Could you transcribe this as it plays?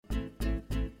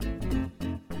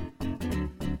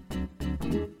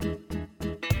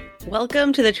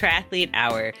Welcome to the Triathlete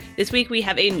Hour. This week we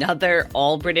have another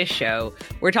all-British show.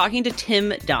 We're talking to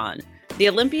Tim Don. The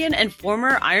Olympian and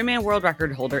former Ironman world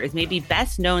record holder is maybe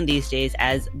best known these days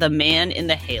as the man in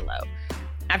the halo.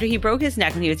 After he broke his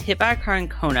neck when he was hit by a car in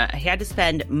Kona, he had to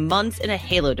spend months in a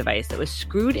halo device that was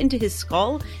screwed into his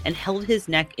skull and held his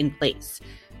neck in place.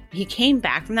 He came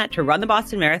back from that to run the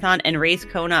Boston Marathon and race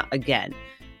Kona again.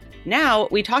 Now,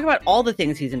 we talk about all the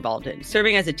things he's involved in,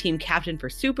 serving as a team captain for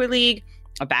Super League,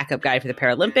 a backup guy for the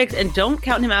Paralympics, and don't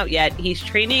count him out yet, he's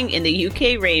training in the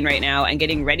UK rain right now and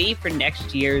getting ready for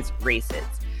next year's races.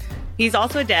 He's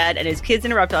also a dad, and his kids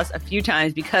interrupt us a few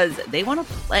times because they want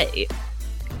to play.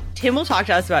 Tim will talk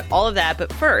to us about all of that,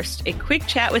 but first, a quick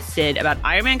chat with Sid about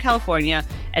Ironman California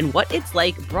and what it's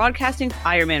like broadcasting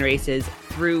Ironman races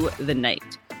through the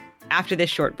night. After this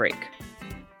short break.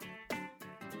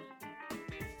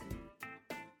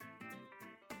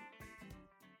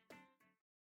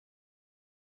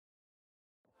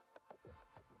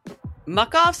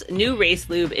 Muc-Off's new race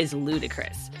lube is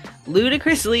ludicrous.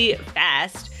 Ludicrously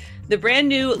fast. The brand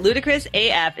new Ludicrous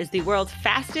AF is the world's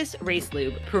fastest race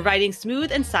lube, providing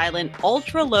smooth and silent,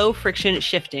 ultra-low friction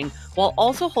shifting, while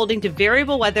also holding to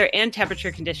variable weather and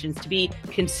temperature conditions to be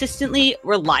consistently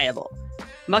reliable.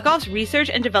 Muc-Off's research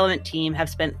and development team have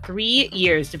spent 3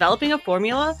 years developing a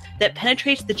formula that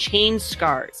penetrates the chain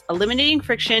scars, eliminating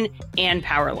friction and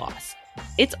power loss.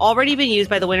 It's already been used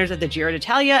by the winners of the Giro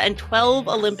d'Italia and 12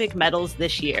 Olympic medals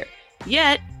this year.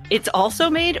 Yet, it's also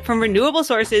made from renewable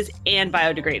sources and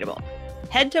biodegradable.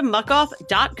 Head to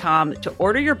mucoff.com to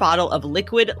order your bottle of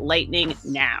Liquid Lightning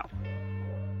now.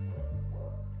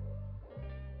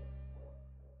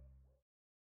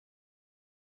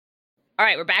 All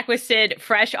right, we're back with Sid,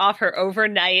 fresh off her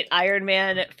overnight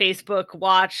Ironman Facebook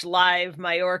watch live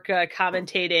Mallorca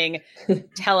commentating.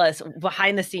 Tell us,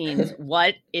 behind the scenes,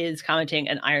 what is commenting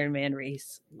an Ironman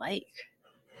race like?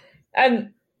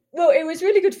 Well, it was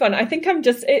really good fun. I think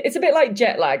it's a bit like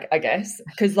jet lag, I guess,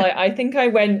 because I think I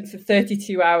went for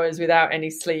 32 hours without any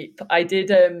sleep. I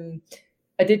did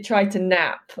try to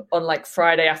nap on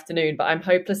Friday afternoon, but I'm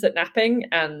hopeless at napping.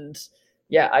 And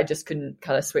yeah, I just couldn't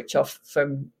kind of switch off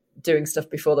from doing stuff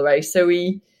before the race. So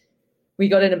we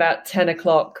got in about 10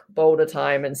 o'clock Boulder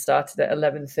time and started at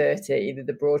 11:30,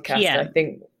 the broadcast. PM. I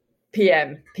think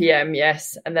PM,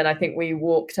 yes. And then I think we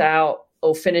walked out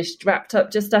or wrapped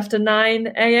up just after 9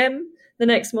 a.m. the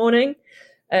next morning.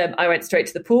 I went straight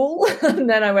to the pool and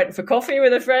then I went for coffee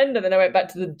with a friend and then I went back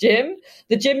to the gym.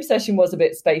 The gym session was a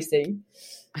bit spacey.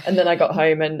 And then I got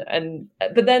home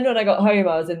but then when I got home,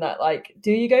 I was in that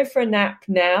do you go for a nap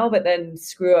now, but then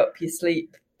screw up your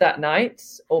sleep that night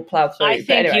or plow through? I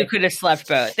think you could have slept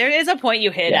both. There is a point you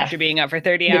hit after being up for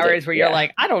 30 hours where you're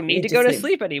like, I don't need to go to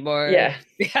sleep anymore. Yeah.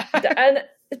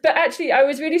 But actually I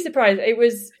was really surprised. It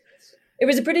was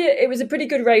a pretty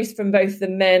good race from both the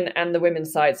men and the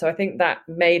women's side. So I think that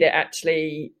made it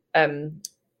actually,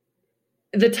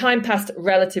 the time passed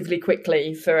relatively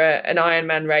quickly for an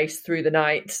Ironman race through the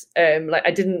night.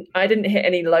 I didn't hit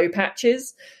any low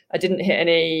patches. I didn't hit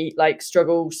any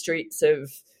struggle streets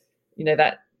of,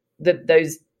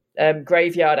 those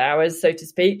graveyard hours, so to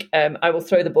speak. I will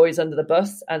throw the boys under the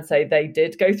bus and say they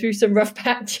did go through some rough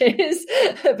patches,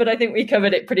 but I think we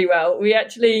covered it pretty well.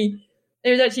 It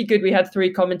was actually good. We had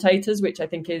 3 commentators, which I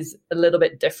think is a little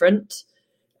bit different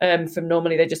from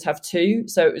normally they just have 2.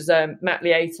 So it was Matt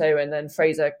Lieto and then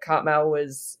Fraser Cartmel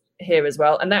was here as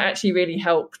well. And that actually really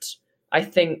helped, I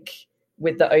think,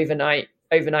 with the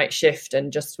overnight shift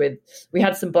and we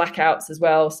had some blackouts as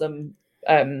well, some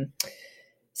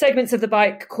segments of the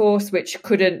bike course which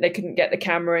they couldn't get the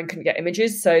camera and couldn't get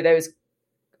images. So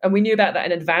and we knew about that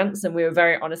in advance and we were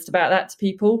very honest about that to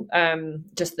people,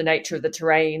 just the nature of the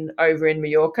terrain over in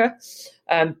Mallorca.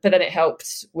 But then it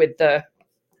helped with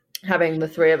having the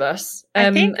 3 of us. I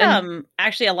think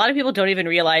actually a lot of people don't even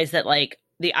realize that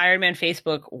the Ironman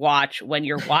Facebook watch, when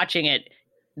you're watching it,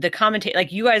 the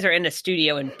commentate, you guys are in a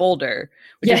studio in Boulder,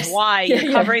 which is why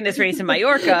you're covering this race in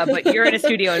Mallorca, but you're in a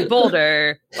studio in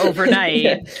Boulder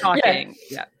overnight talking.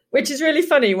 Yeah. Which is really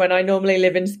funny when I normally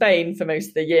live in Spain for most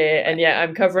of the year. And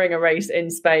I'm covering a race in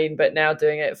Spain, but now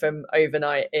doing it from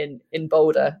overnight in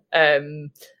Boulder. And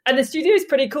the studio is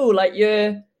pretty cool.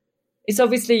 It's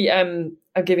obviously, I'm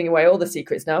giving away all the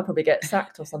secrets now, I'll probably get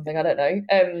sacked or something. I don't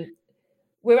know.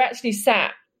 We're actually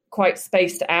sat quite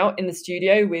spaced out in the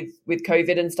studio with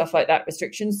COVID and stuff like that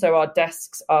restrictions. So our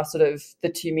desks are sort of the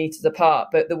 2 meters apart,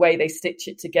 but the way they stitch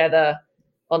it together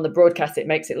on the broadcast, it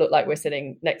makes it look like we're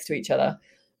sitting next to each other.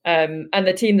 And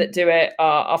the team that do it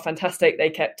are fantastic. They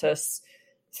kept us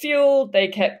fueled. They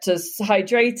kept us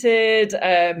hydrated.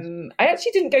 I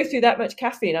actually didn't go through that much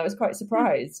caffeine. I was quite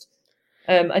surprised.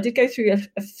 I did go through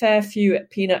a fair few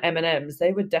peanut M&Ms.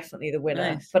 They were definitely the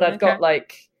winner. Nice. But I've got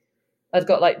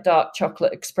like dark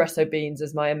chocolate espresso beans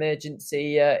as my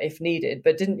emergency if needed,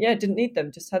 but didn't need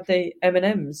them. Just had the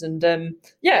M&Ms, and there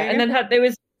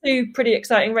was 2 pretty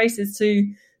exciting races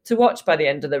to watch by the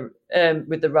end of the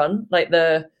with the run. Like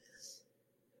the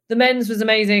men's was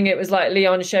amazing. It was like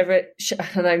Leon Chevrier,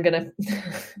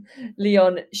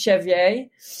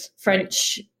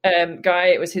 French guy.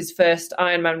 It was his first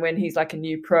Ironman win. He's like a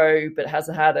new pro, but has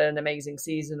had an amazing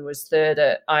season. Was third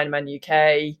at Ironman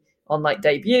UK on like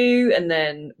debut, and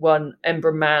then won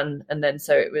Embrun Man, and then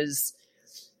so it was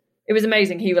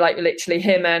amazing. He were like literally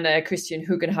him and Christian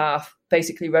Hugenhoff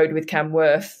basically rode with Cam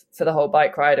Worth for the whole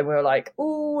bike ride, and we were like,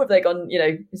 oh, have they gone?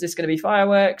 Is this going to be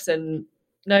fireworks? And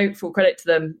no, full credit to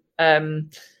them.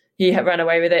 He ran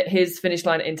away with it. His finish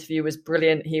line interview was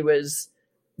brilliant. He was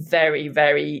very,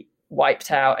 very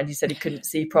wiped out, and he said he couldn't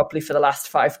see properly for the last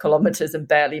 5 kilometers and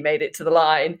barely made it to the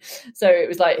line. So it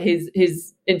was like his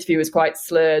interview was quite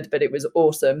slurred, but it was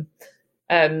awesome.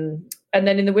 And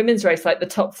then in the women's race, like the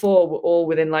top 4 were all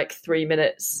within like 3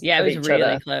 minutes. Yeah, it was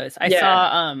really close. I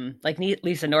saw like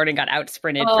Lisa Norden got out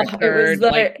sprinted for third,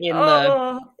 like in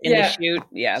the chute.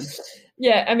 Yeah.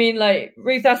 Yeah, I mean, like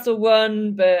Ruth Astle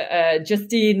won, but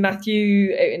Justine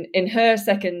Mathieu in her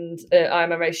second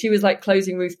Ironman race, she was like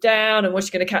closing Ruth down, and was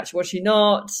she going to catch? Was she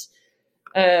not?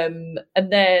 And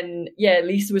then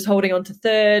Lisa was holding on to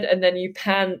third, and then you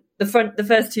pan the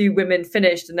first 2 women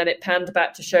finished, and then it panned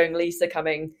back to showing Lisa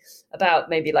coming about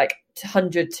maybe like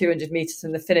 100, 200 meters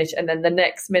from the finish, and then the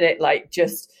next minute, like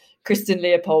just Kristen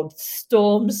Leopold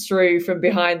storms through from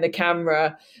behind the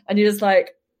camera, and you're just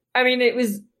like, I mean, it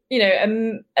was.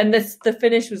 And the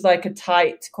finish was like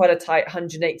quite a tight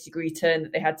 180-degree turn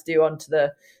that they had to do onto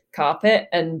the carpet.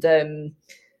 And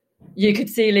you could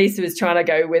see Lisa was trying to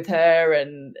go with her.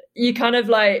 And you kind of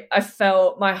like, I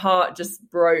felt my heart just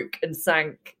broke and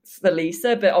sank for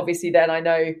Lisa. But obviously then I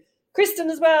know Kristen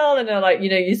as well. And I'm like,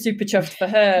 you're super chuffed for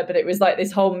her. But it was like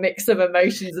this whole mix of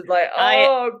emotions of like,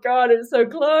 oh God, it's so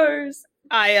close.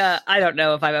 I don't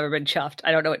know if I've ever been chuffed.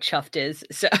 I don't know what chuffed is.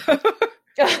 So...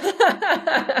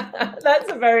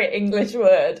 That's a very English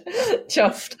word.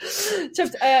 Chuffed,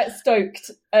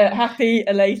 stoked, happy,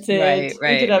 elated.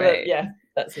 Right.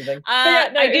 That's the thing.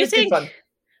 I do think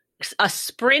a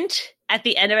sprint at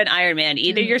the end of an Ironman,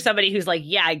 either you're somebody who's like,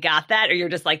 yeah, I got that, or you're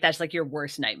just like, that's like your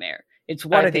worst nightmare. It's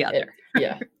one or the other.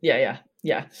 Yeah.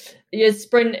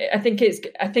 Sprint. I think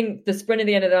the sprint at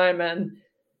the end of the Ironman.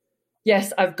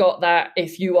 Yes, I've got that.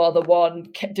 If you are the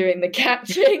one doing the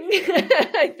catching,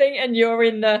 I think, and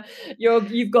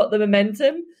you've got the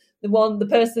momentum. The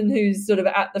person who's sort of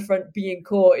at the front being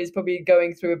caught is probably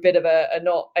going through a bit of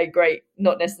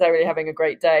not necessarily having a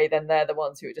great day. Then they're the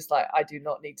ones who are just like, I do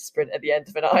not need to sprint at the end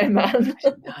of an Ironman.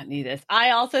 I do not need this. I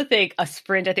also think a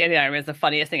sprint at the end of the Ironman is the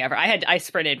funniest thing ever. I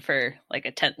sprinted for like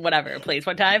a 10 whatever place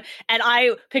one time, and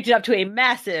I picked it up to a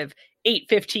massive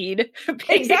 8:15.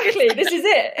 Exactly. This is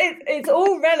it. It's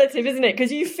all relative, isn't it?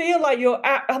 Because you feel like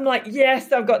I'm like,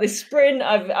 yes, I've got this sprint.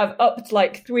 I've upped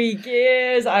like 3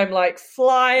 gears. I'm like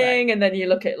flying. Right. And then you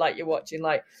look at like, you're watching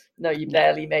like, no, you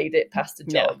barely made it past a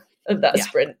jog of that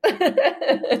sprint.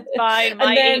 Fine.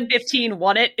 My 8:15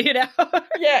 won it,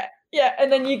 Yeah.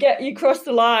 And then you cross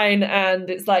the line, and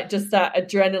it's like just that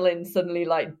adrenaline suddenly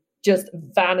like just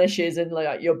vanishes, and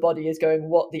like your body is going,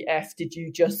 what the F did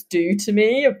you just do to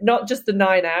me? Not just the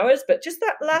 9 hours, but just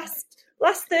that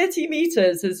last 30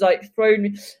 meters has like thrown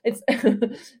me. It's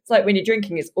like when you're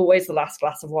drinking, it's always the last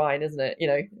glass of wine, isn't it?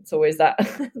 It's always that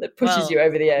pushes you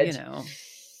over the edge.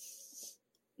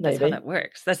 That's how that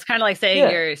works. That's kind of like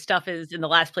saying your stuff is in the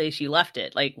last place you left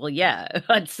it. Like, well,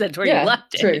 that's where you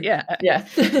left true. it. Yeah.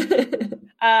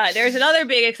 There's another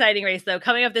big exciting race though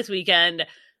coming up this weekend.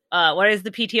 What is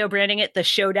the PTO branding it? The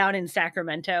Showdown in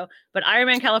Sacramento. But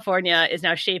Ironman California is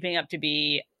now shaping up to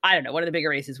be, I don't know, one of the bigger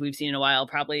races we've seen in a while,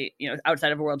 probably,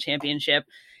 outside of a world championship.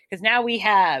 Because now we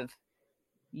have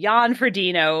Jan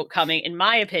Frodeno in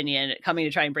my opinion, coming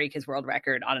to try and break his world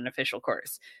record on an official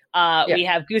course. We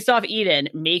have Gustav Iden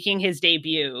making his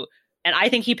debut. And I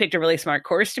think he picked a really smart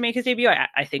course to make his debut.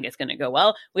 I think it's going to go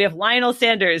well. We have Lionel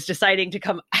Sanders deciding to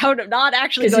come out of not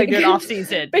actually going to an off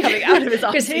season, coming out of his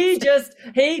off season. Because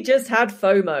he just had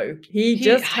FOMO. He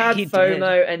had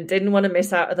FOMO and didn't want to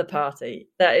miss out of the party.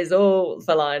 That is all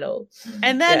for Lionel.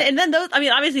 And then those, I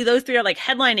mean, obviously those 3 are like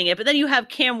headlining it, but then you have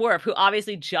Cam Worf, who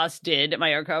obviously just did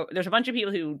Mallorca. There's a bunch of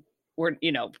people who were,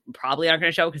 probably aren't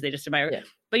going to show because they just did Mallorca. Yeah.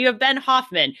 But you have Ben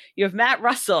Hoffman, you have Matt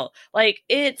Russell. Like,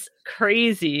 it's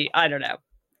crazy. I don't know.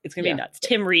 It's going to be nuts.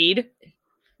 Tim Reed.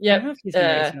 Yeah. I don't know if he's going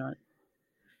to race or not.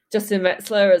 Justin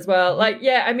Metzler as well. Like,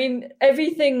 yeah, I mean,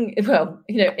 everything. Well,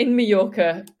 in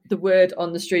Mallorca, the word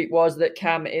on the street was that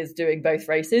Cam is doing both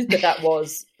races, but that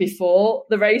was before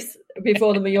the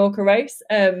Mallorca race.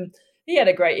 He had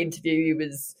a great interview. He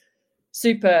was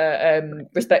super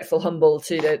respectful, humble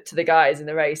to the guys in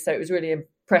the race. So it was really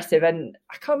impressive. And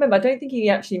I can't remember. I don't think he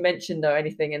actually mentioned though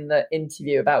anything in the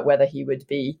interview about whether he would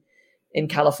be in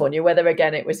California, whether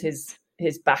again it was his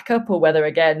backup or whether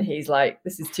again he's like,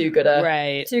 this is too good a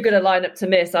lineup to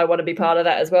miss. I want to be part of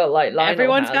that as well. Like Lionel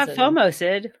everyone's got FOMO,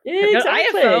 Sid. Yeah, exactly. I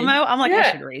have FOMO. I'm like,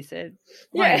 I should race it.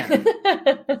 Why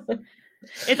not?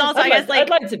 It's also, I'd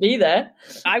like to be there.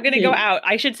 I'm going to go out.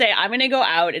 I should say I'm going to go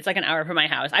out. It's like an hour from my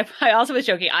house. I also was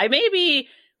joking. I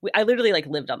literally like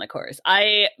lived on the course.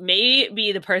 I may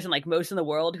be the person like most in the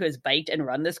world who has biked and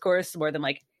run this course more than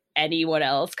like anyone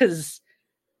else. Cause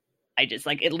I just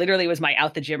like, it literally was my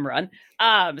out the gym run.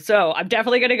 So I'm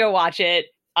definitely going to go watch it.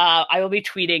 I will be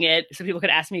tweeting it so people can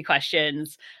ask me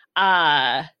questions.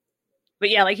 But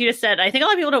yeah, like you just said, I think a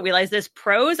lot of people don't realize this.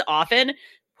 Pros often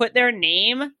put their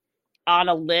name on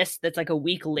a list that's like a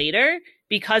week later,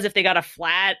 because if they got a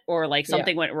flat or like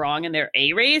something went wrong in their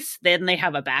A race, then they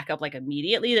have a backup like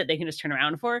immediately that they can just turn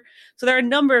around for. So there are a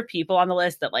number of people on the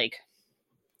list that like,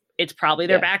 it's probably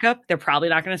their backup. They're probably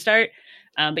not going to start.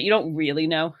 But you don't really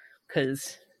know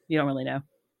because you don't really know.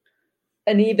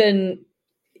 And even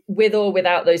with or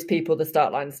without those people, the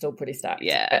start line is still pretty stacked.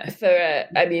 Yeah.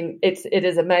 I mean, it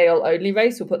is a male only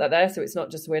race. We'll put that there. So it's not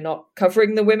just, we're not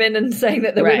covering the women and saying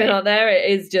that the women aren't there. It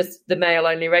is just the male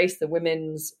only race. The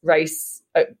women's race,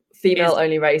 female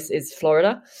only race is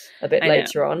Florida a bit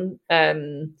later on.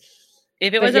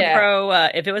 If it was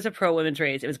a pro women's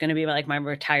race, it was going to be like my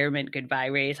retirement goodbye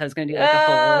race. I was going to do like a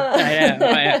whole.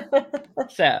 I know.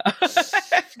 So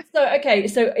okay.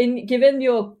 So given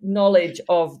your knowledge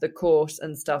of the course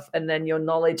and stuff, and then your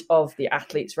knowledge of the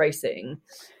athletes racing,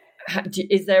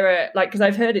 is there because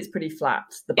I've heard it's pretty flat.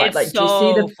 The bike, it's do you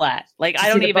see the flat? Like I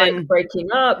don't even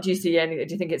breaking up. Do you see anything?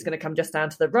 Do you think it's going to come just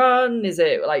down to the run? Is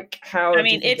it like how? I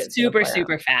mean, it's super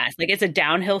fast. Like it's a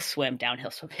downhill swim.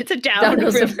 It's a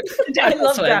downhill swim.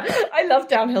 I love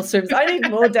downhill swims. I need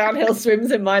more downhill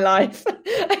swims in my life.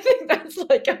 I think that's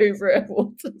like over a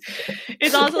water.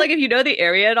 It's also like if you know the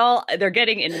area at all, they're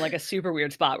getting in like a super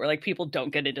weird spot where like people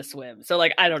don't get into swim. So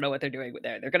like I don't know what they're doing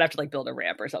there. They're gonna have to like build a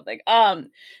ramp or something.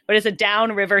 But it's a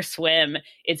downriver swim.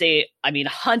 It's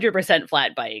 100%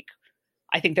 flat bike.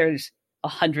 I think there's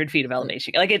 100 feet of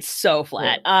elevation. Like it's so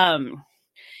flat.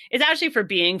 It's actually, for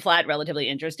being flat, relatively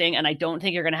interesting. And I don't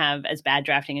think you're going to have as bad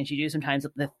drafting as you do sometimes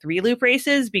with the 3-loop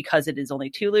races, because it is only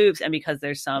 2 loops and because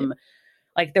there's some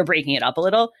like they're breaking it up a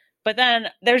little. But then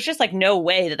there's just like no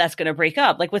way that that's going to break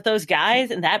up. Like with those guys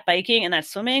and that biking and that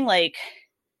swimming, like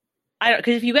I don't,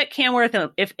 because if you get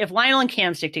Camworth, if Lionel and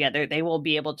Cam stick together, they will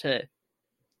be able to.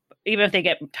 Even if they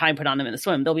get time put on them in the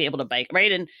swim, they'll be able to bike,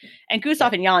 right? And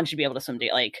Gustav and Jan should be able to swim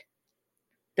like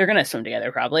they're gonna swim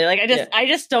together probably. Like I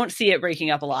just don't see it breaking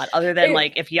up a lot, other than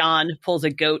like if Jan pulls a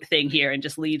goat thing here and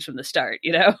just leads from the start,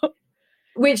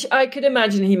 Which I could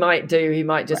imagine he might do. He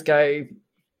might just go,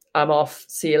 I'm off,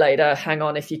 see you later, hang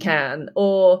on if you can.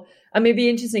 Or I mean, it'd be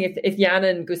interesting if Jan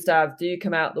and Gustav do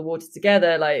come out the water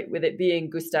together, like with it being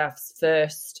Gustav's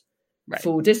first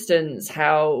full distance,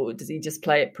 how does he just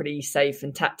play it pretty safe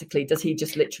and tactically? Does he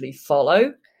just literally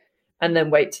follow and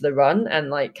then wait to the run and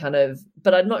like kind of,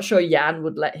 but I'm not sure Jan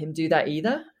would let him do that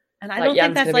either. And I don't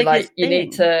think that's like his you thing.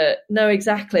 need to know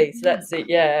exactly. So that's it.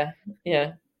 Yeah.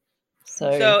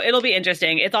 So it'll be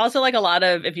interesting. It's also like a lot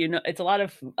of, it's a lot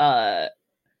of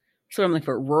sort of like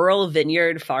for rural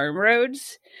vineyard farm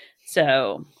roads.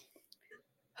 So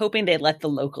hoping they let the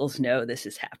locals know this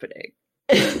is happening.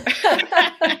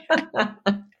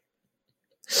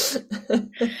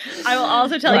 I will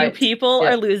also tell you, people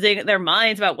are losing their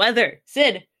minds about weather.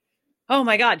 Sid, oh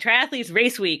my God, triathletes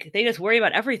race week. They just worry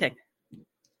about everything.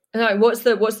 No, what's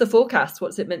the forecast?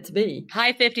 What's it meant to be?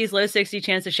 High 50s, low 60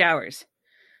 chance of showers.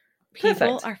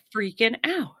 People are freaking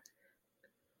out.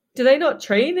 Do they not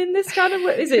train in this kind of?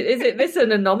 Is it this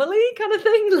an anomaly kind of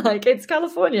thing? Like it's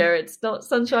California, it's not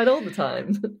sunshine all the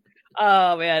time.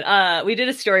 Oh man, we did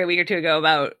a story a week or two ago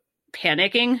about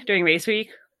panicking during race week,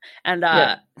 and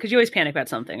because you always panic about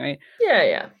something, right?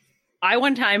 Yeah. I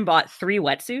one time bought 3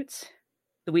 wetsuits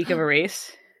the week of a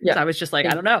race. Yeah, so I was just like, I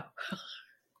don't know,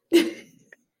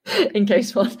 in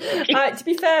case one. To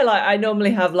be fair, like I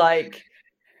normally have like,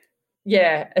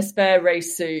 a spare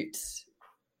race suit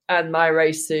and my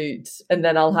race suit, and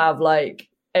then I'll have like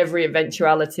every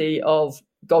eventuality of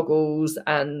goggles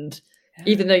and.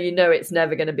 Even though it's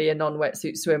never going to be a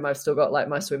non-wetsuit swim, I've still got like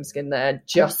my swim skin there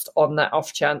just on that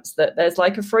off chance that there's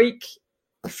like a freak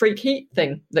freak heat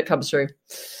thing that comes through.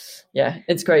 Yeah,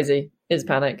 it's crazy. It's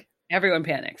panic. Everyone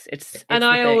panics. It's and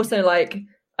I also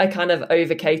I kind of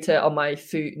over cater on my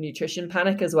food nutrition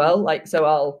panic as well. Like, so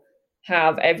I'll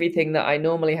have everything that I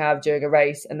normally have during a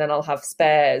race, and then I'll have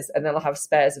spares, and then I'll have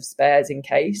spares of spares in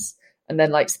case, and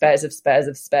then like spares of spares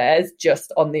of spares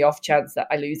just on the off chance that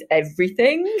I lose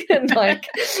everything. And like,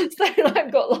 so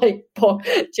I've got like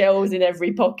gels in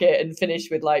every pocket and finish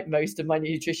with like most of my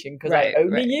nutrition because I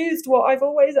only used what I've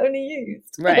always only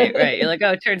used. Right. You're like,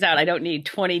 oh, it turns out I don't need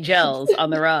 20 gels on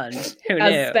the run. Who knew?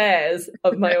 As spares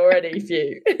of my already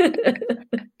few.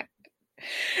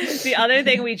 The other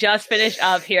thing we just finished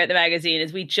up here at the magazine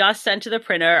is we just sent to the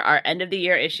printer our end of the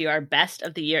year issue, our best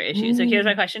of the year issue. So here's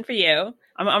my question for you.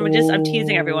 I'm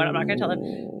teasing everyone. I'm not going to tell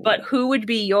them. But who would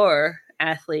be your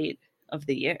athlete of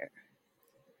the year?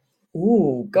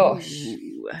 Ooh, gosh.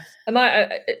 Ooh. Am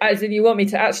I, as in you want me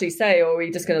to actually say, or are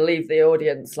we just going to leave the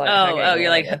audience like? Oh, you're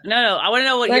like, no. I want to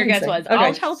know what your guess was. Okay.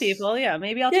 I'll tell people. Yeah,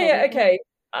 maybe I'll tell people. Okay.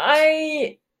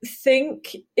 I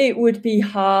think it would be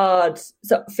hard.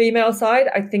 So female side,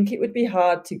 I think it would be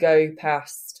hard to go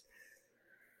past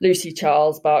Lucy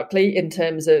Charles Barkley in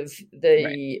terms of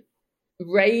the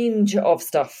range of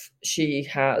stuff she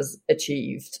has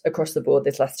achieved across the board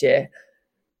this last year.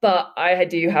 But I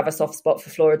do have a soft spot for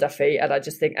Flora Duffy, and I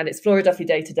just think, and it's Flora Duffy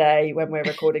Day today when we're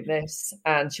recording this,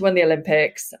 and she won the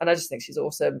Olympics, and I just think she's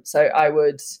awesome. So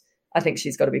I think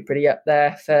she's got to be pretty up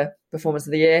there for Performance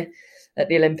of the Year at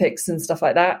the Olympics and stuff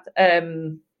like that.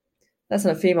 That's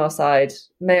on a female side.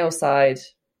 Male side,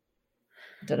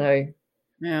 I don't know.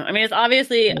 Yeah, I mean, it's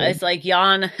obviously it's like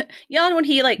Jan when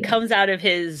he comes out of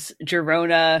his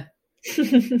Girona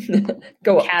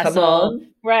castle, come on.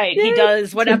 Right? Yay. He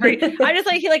does whatever. I just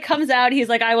he comes out. He's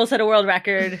like, I will set a world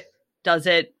record. Does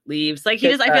it? Leaves. Like he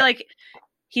just. I feel like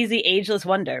he's the ageless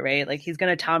wonder, right? Like he's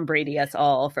gonna Tom Brady us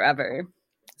all forever.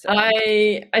 So.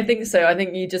 I think so. I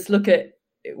think you just look at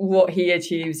what he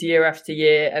achieves year after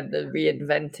year and the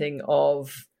reinventing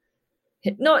of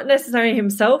not necessarily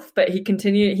himself, but he's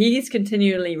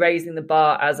continually raising the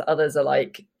bar as others are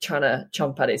like trying to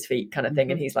chomp at his feet kind of thing.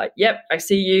 Mm-hmm. And he's like, yep, I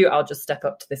see you. I'll just step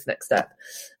up to this next step.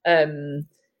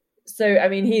 So, I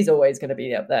mean, he's always going to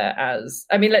be up there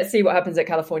let's see what happens at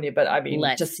California. But I mean,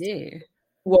 let's see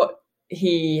what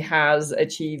he has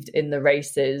achieved in the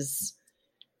races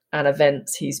and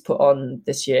events he's put on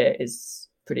this year is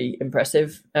pretty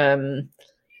impressive.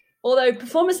 Although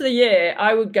Performance of the Year,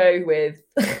 I would go with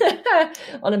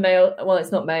on a male. Well,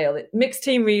 it's not male. Mixed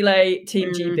team relay, Team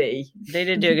GB. They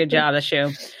did do a good job. That's true.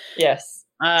 Yes.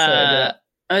 It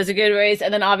was a good race,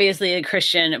 and then obviously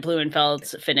Christian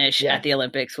Blumenfeld's finish at the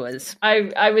Olympics was.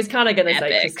 I was kind of going to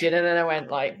say Christian, and then I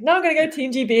went no, I'm going to go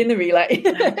Team GB in the relay.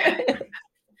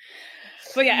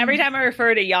 But yeah, every time I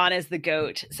refer to Jan as the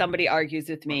GOAT, somebody argues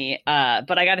with me.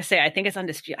 But I got to say, I think it's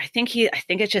undisputed. I think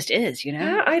it just is, you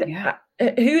know?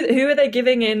 Who are they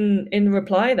giving in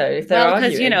reply though? If they're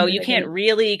because you can't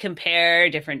really compare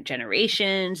different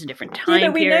generations and different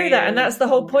time periods. We know that, and that's the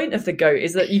whole point of the GOAT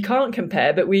is that you can't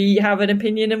compare, but we have an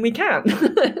opinion and we can.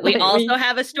 We also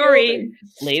have a story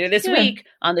later this week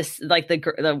on this,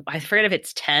 the I forget if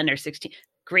it's 10 or 16.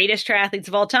 Greatest triathletes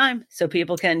of all time, so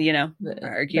people can,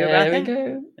 argue about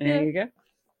that. There you go.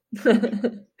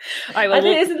 I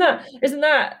think isn't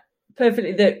that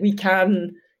perfectly that we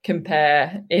can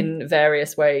compare in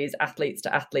various ways athletes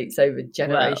to athletes over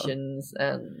generations.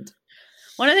 And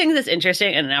one of the things that's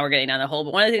interesting, and now we're getting down the hole,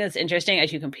 but one of the things that's interesting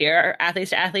as you compare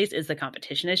athletes to athletes is the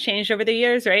competition has changed over the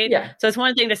years, right? Yeah. So it's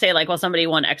one thing to say somebody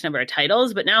won X number of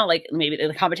titles, but now maybe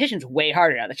the competition's way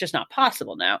harder now. That's just not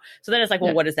possible now. So then it's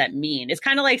what does that mean? It's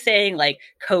kind of like saying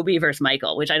Kobe versus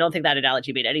Michael, which I don't think that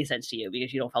analogy made any sense to you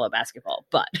because you don't follow basketball,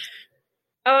 but...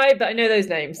 But I know those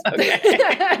names.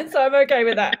 Okay. So I'm okay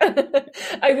with that.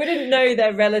 I wouldn't know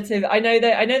their relative. I know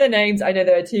their names. I know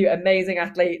there are two amazing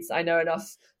athletes. I know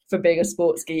enough for being a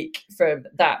sports geek from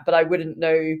that, but I wouldn't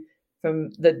know from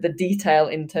the detail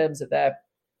in terms of their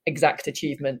exact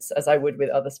achievements as I would with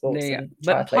other sports.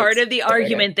 But part of the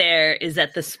argument there is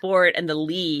that the sport and the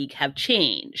league have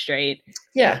changed, right?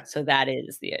 Yeah. So that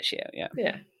is the issue.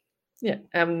 Yeah.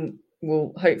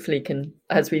 We'll hopefully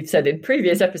as we've said in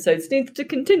previous episodes, need to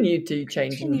continue to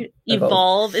change.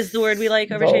 Evolve is the word we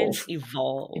like over change.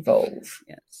 Evolve.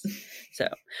 Yes. So,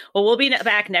 we'll be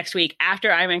back next week after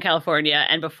Ironman California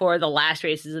and before the last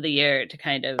races of the year to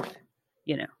kind of,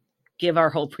 give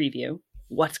our whole preview.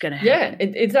 What's going to happen? Yeah,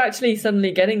 it's actually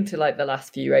suddenly getting to the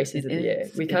last few races of the year.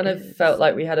 We kind of felt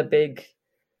like we had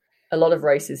a lot of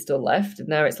races still left, and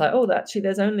now it's actually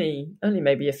there's only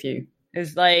maybe a few.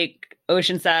 There's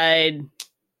Oceanside,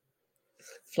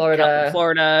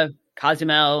 Florida,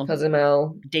 Cozumel,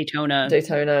 Daytona,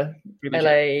 LA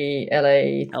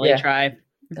yeah. Tri.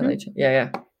 LA, yeah.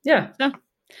 So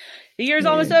the year's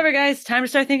almost over, guys. Time to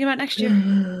start thinking about next year.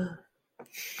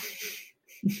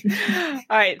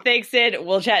 All right. Thanks, Sid.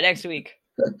 We'll chat next week.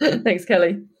 Thanks,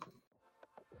 Kelly.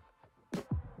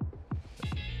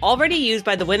 Already used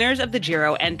by the winners of the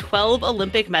Giro and 12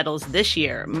 Olympic medals this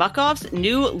year, Muc-Off's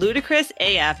new Ludicrous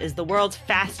AF is the world's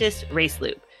fastest race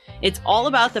loop. It's all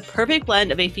about the perfect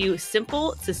blend of a few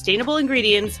simple, sustainable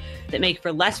ingredients that make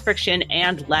for less friction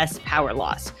and less power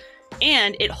loss.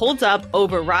 And it holds up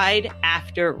over ride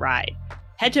after ride.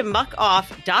 Head to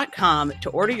muckoff.com to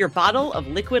order your bottle of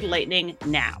Liquid Lightning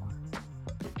now.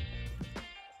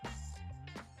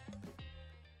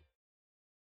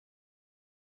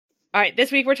 All right,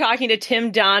 this week we're talking to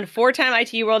Tim Don, 4-time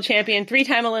ITU world champion,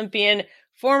 3-time Olympian,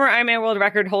 former Ironman world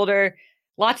record holder,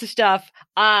 lots of stuff.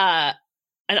 And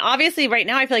obviously right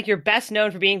now I feel like you're best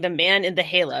known for being the man in the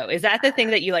halo. Is that the thing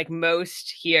that you like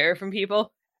most hear from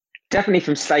people? Definitely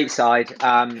from stateside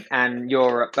and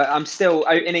Europe, but I'm still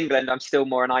in England. I'm still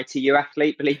more an ITU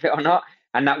athlete, believe it or not,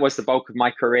 and that was the bulk of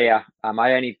my career.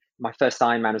 My first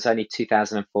Ironman was only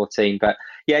 2014, but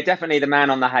yeah, definitely the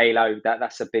man on the halo.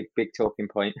 That's a big talking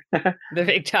point. The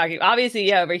big talking, obviously,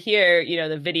 yeah. Over here,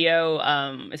 the video,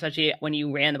 especially when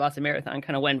you ran the Boston Marathon,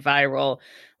 kind of went viral,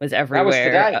 was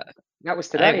everywhere. That was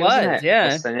today. It wasn't was, it? yeah.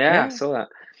 Boston, yeah, I saw that.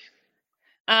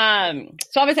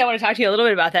 So obviously I want to talk to you a little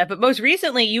bit about that, but most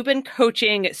recently you've been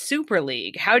coaching Super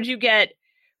League. How did you get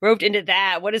roped into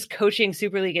that? What does coaching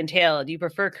Super League entail? Do you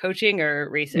prefer coaching or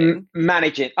racing?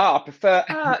 Managing. I prefer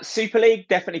Super League.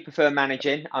 Definitely prefer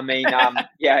managing. I mean,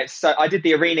 yeah. So I did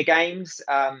the Arena Games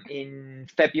in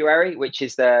February, which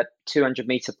is the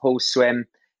 200-meter pool swim,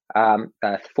 4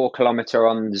 kilometer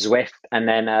on Zwift, and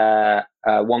then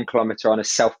 1 kilometer on a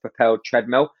self-propelled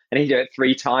treadmill. And you do it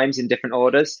 3 times in different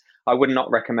orders. I would not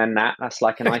recommend that. That's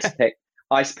like an ice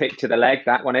pick to the leg.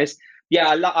 That one is. Yeah,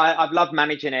 I've loved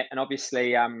managing it, and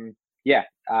obviously,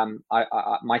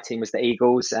 my team was the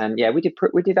Eagles, and yeah, we did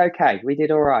okay. We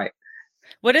did all right.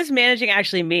 What does managing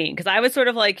actually mean? Because I was sort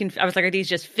of like, I was like, are these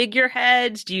just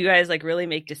figureheads? Do you guys like really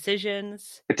make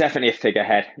decisions? Definitely a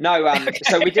figurehead. No, okay.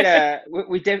 So we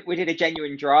did a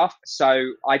genuine draft. So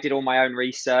I did all my own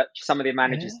research. Some of the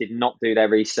managers did not do their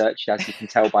research, as you can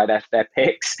tell by their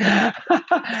picks. So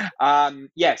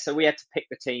we had to pick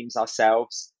the teams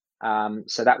ourselves.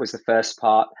 So that was the first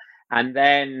part, and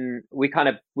then we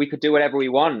could do whatever we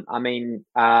want. I mean,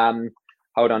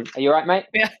 hold on, are you all right, mate?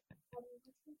 Yeah.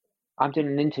 I'm doing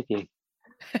an interview.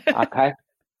 Okay.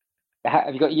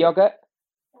 Have you got yogurt?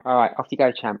 All right, off you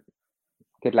go, champ.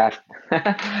 Good lad.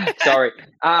 Sorry.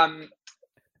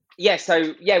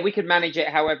 We could manage it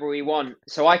however we want.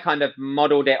 So I kind of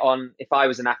modeled it on, if I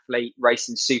was an athlete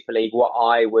racing Super League, what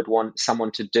I would want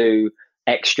someone to do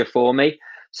extra for me.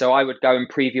 So I would go and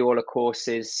preview all the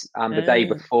courses the day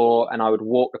before, and I would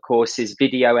walk the courses,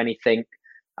 video anything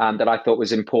that I thought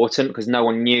was important, because no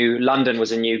one knew. London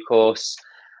was a new course.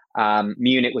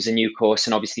 Munich was a new course,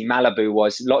 and obviously Malibu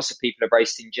was. Lots of people have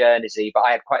raced in Guernsey, but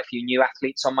I had quite a few new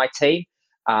athletes on my team.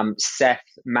 Seth,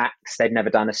 Max, they'd never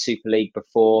done a Super League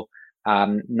before,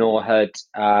 nor had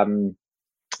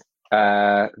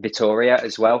Vittoria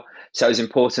as well. So it was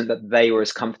important that they were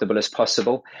as comfortable as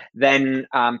possible. Then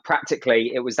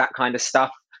practically it was that kind of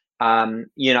stuff.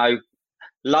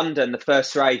 London, the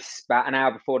first race, about an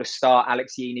hour before the start,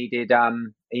 Alex Yee needed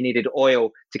oil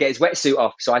to get his wetsuit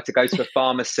off. So I had to go to a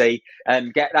pharmacy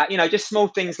and get that, just small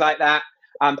things like that.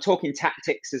 Talking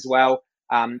tactics as well.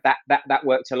 That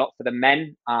worked a lot for the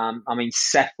men.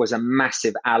 Seth was a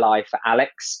massive ally for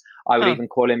Alex. I would even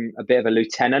call him a bit of a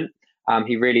lieutenant.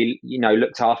 He really,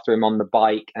 looked after him on the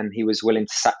bike, and he was willing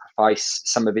to sacrifice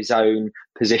some of his own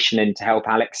positioning to help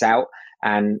Alex out.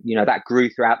 And, that grew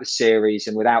throughout the series.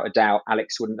 And without a doubt,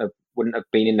 Alex wouldn't have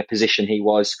been in the position he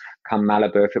was come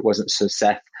Malibu if it wasn't for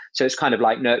Seth. So it's kind of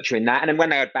like nurturing that. And then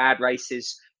when they had bad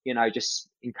races, just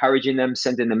encouraging them,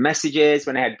 sending them messages.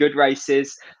 When they had good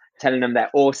races, telling them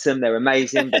they're awesome, they're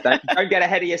amazing, but don't get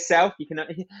ahead of yourself. You can,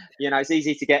 it's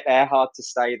easy to get there, hard to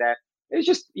stay there. It was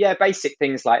just, basic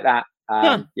things like that.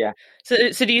 Yeah.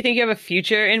 So do you think you have a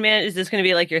future in man? Is this going to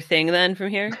be like your thing then from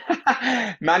here?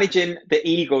 Managing the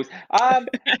Eagles. I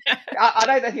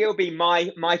don't think it'll be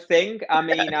my thing. I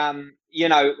mean,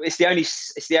 it's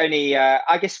the only.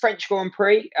 I guess French Grand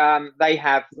Prix. They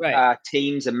have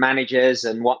teams and managers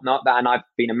and whatnot. And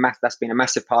that's been a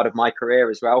massive part of my career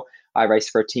as well. I raced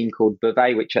for a team called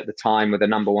Beauvais, which at the time were the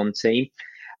number 1 team.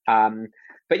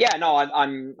 But yeah, no,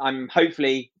 I'm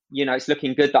hopefully it's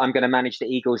looking good that I'm going to manage the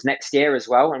Eagles next year as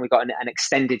well. And we've got an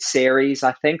extended series,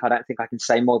 I think. I don't think I can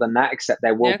say more than that, except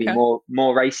there will be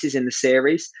more races in the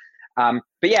series. But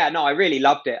yeah, no, I really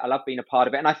loved it. I love being a part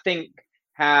of it. And I think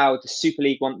how the Super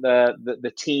League want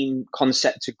the team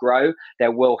concept to grow,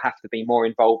 there will have to be more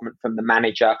involvement from the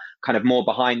manager, kind of more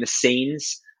behind the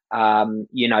scenes,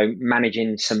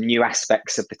 managing some new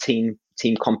aspects of the team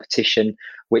competition,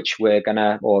 which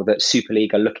that Super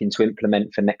League are looking to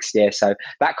implement for next year. So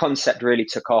that concept really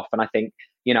took off. And I think,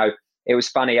 it was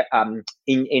funny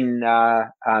in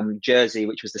Jersey,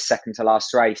 which was the second to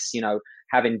last race,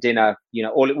 having dinner,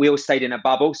 we all stayed in a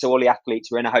bubble. So all the athletes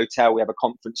were in a hotel. We have a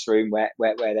conference room where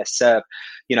they're served.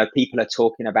 People are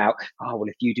talking about, oh, well,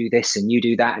 if you do this and you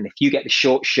do that, and if you get the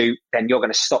short shoot, then you're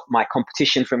going to stop my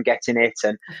competition from getting it.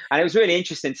 And it was really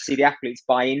interesting to see the athletes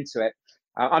buy into it.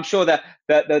 I'm sure that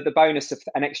the bonus of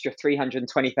an extra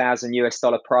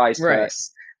 $320,000 prize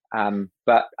purse.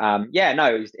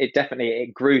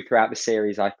 It grew throughout the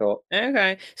series, I thought.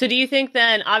 Okay. So do you think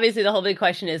then, obviously the whole big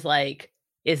question is like,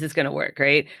 is this going to work,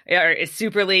 right? Or is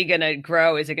Super League going to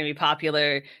grow? Is it going to be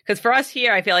popular? Because for us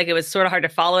here, I feel like it was sort of hard to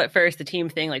follow at first. The team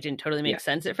thing didn't totally make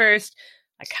sense at first.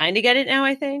 I kind of get it now,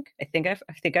 I think. I think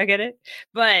I get it.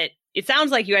 But it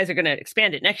sounds like you guys are going to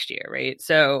expand it next year, right?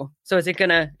 So is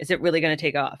it really going to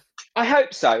take off? I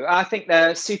hope so. I think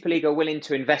the Super League are willing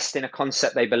to invest in a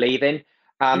concept they believe in.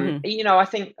 I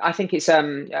think it's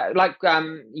like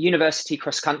university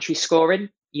cross country scoring.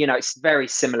 It's very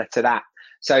similar to that.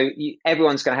 So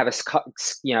everyone's going to have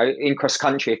in cross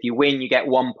country, if you win, you get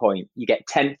 1 point. You get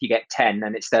 10th, you get 10,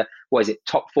 and it's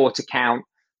top 4 to count.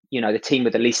 The team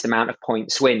with the least amount of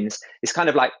points wins. It's kind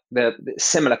of like the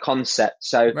similar concept.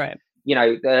 So, right.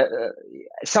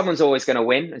 Someone's always going to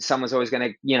win, and someone's always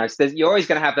going to, you're always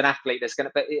going to have an athlete that's going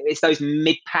to, but it's those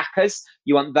mid packers.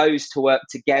 You want those to work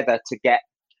together to get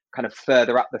kind of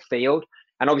further up the field.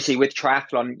 And obviously with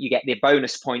triathlon, you get the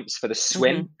bonus points for the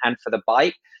swim and for the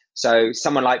bike. So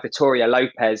someone like Victoria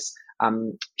Lopez,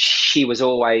 she was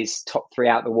always top 3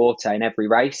 out the water in every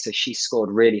race. So she scored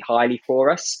really highly for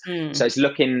us. So it's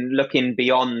looking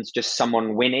beyond just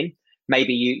someone winning.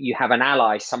 Maybe you have an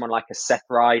ally, someone like a Seth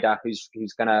Ryder, who's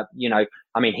going to,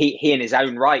 he in his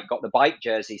own right got the bike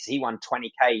jersey. So he won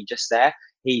 20K just there.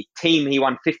 He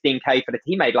won 15K for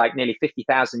he made like nearly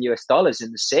 $50,000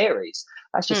 in the series.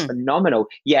 That's just phenomenal.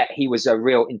 Yet he was a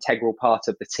real integral part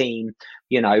of the team,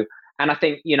 And I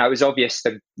think, it was obvious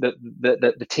that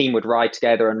the team would ride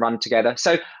together and run together.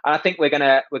 So I think we're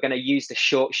gonna use the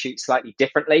short shoot slightly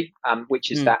differently,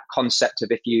 which is that concept of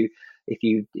if you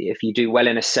do well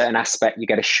in a certain aspect, you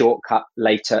get a shortcut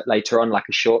later on, like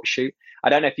a short shoot. I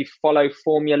don't know if you follow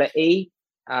Formula E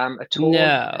at all.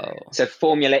 No. So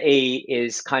Formula E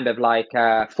is kind of like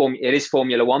it is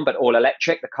Formula One, but all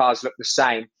electric. The cars look the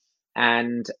same,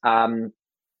 and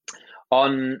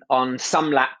on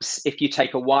some laps, if you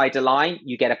take a wider line,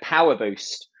 you get a power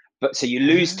boost. But so you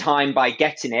lose time by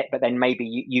getting it, but then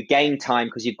maybe you gain time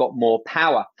because you've got more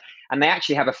power. And they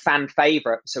actually have a fan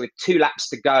favorite. So with 2 laps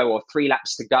to go or 3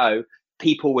 laps to go,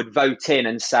 people would vote in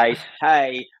and say,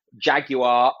 hey,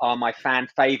 Jaguar are my fan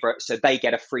favorite, so they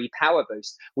get a free power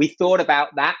boost. We thought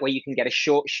about that, where you can get a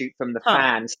short shoot from the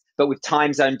fans, but with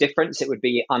time zone difference, it would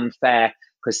be unfair.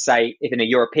 Because say, if in a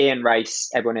European race,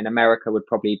 everyone in America would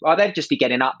probably, they'd just be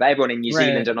getting up. But everyone in New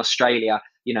Zealand and Australia,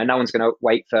 no one's going to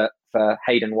wait for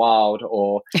Hayden Wild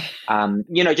or,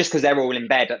 just because they're all in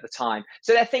bed at the time.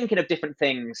 So they're thinking of different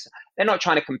things. They're not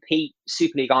trying to compete.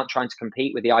 Super League aren't trying to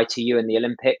compete with the ITU in the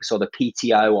Olympics or the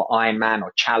PTO or Ironman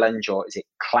or Challenge, or is it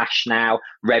Clash now?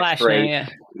 Rev3.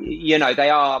 They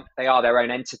are their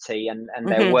own entity, and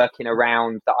they're working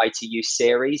around the ITU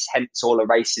series. Hence, all the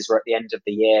races were at the end of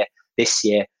the year. This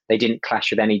year, they didn't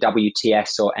clash with any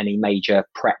WTS or any major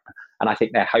prep. And I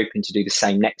think they're hoping to do the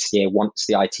same next year once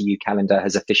the ITU calendar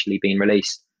has officially been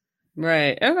released.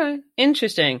 Right. Okay.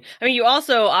 Interesting. I mean, you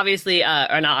also obviously,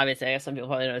 or not obviously, I guess some people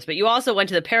probably know this, but you also went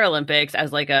to the Paralympics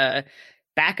as like a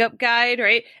backup guide,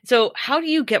 right? So how do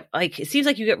you get, it seems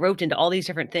like you get roped into all these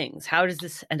different things. How does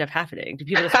this end up happening? Do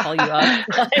people just call you up?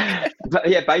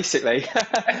 Yeah, basically.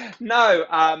 No,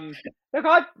 look,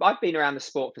 I've been around the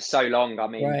sport for so long. I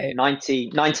mean,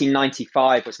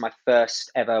 1995 was my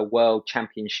first ever World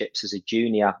Championships as a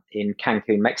junior in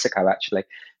Cancun, Mexico, actually.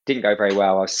 Didn't go very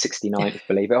well. I was 69th,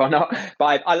 believe it or not.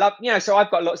 But I love, so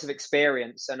I've got lots of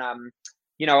experience. And, I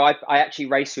actually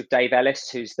raced with Dave Ellis,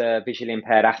 who's the visually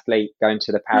impaired athlete going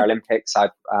to the Paralympics. I've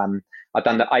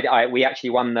done we actually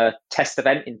won the test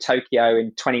event in Tokyo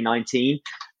in 2019,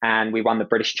 and we won the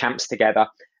British champs together.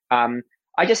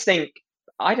 I just think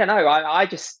I don't know.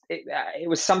 It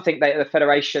was something that the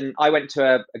federation. I went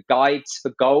to a Guides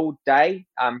for Gold day.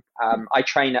 I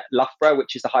train at Loughborough,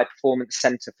 which is the high performance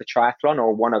centre for triathlon,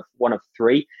 or one of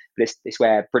three. But it's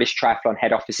where British Triathlon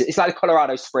head office is. It's like the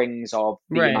Colorado Springs of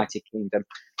the United Kingdom,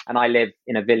 and I live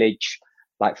in a village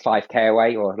like 5k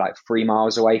away, or like 3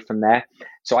 miles away from there.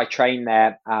 So I train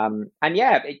there, and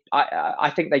yeah,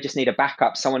 I think they just need a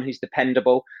backup, someone who's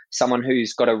dependable, someone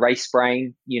who's got a race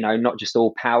brain, not just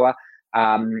all power.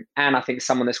 And I think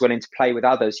someone that's willing to play with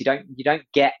others. You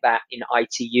don't get that in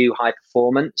ITU high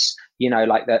performance.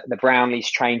 Like the Brownlees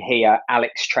train here,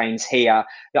 Alex trains here.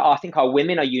 I think our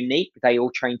women are unique. They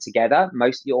all train together,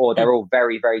 or they're all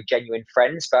very, very genuine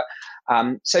friends. But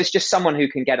so it's just someone who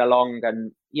can get along,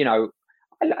 and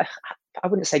I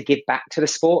wouldn't say give back to the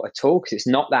sport at all, because it's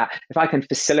not that. If I can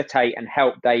facilitate and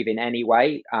help Dave in any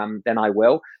way, then I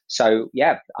will. So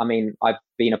yeah, I mean, I've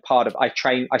been a part of. I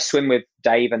swim with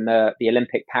Dave and the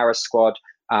Olympic para squad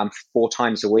 4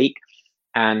 times a week,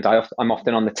 and I'm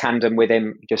often on the tandem with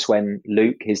him just when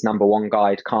Luke, his number one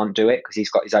guide, can't do it because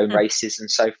he's got his own races and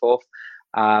so forth.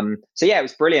 So yeah, it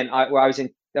was brilliant. I was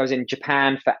in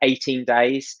Japan for 18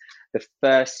 days. The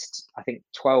first, I think,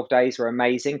 12 days were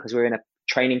amazing because we were in a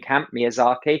training camp,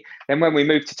 Miyazaki. Then when we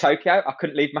moved to Tokyo, I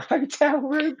couldn't leave my hotel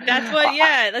room. That's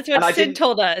what Sid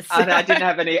told us. And I didn't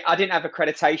have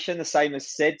accreditation, the same as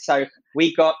Sid. So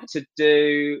we got to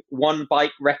do one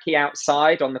bike recce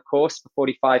outside on the course for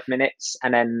 45 minutes.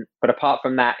 But apart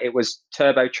from that, it was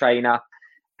turbo trainer,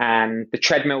 and the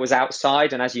treadmill was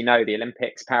outside. And as you know, the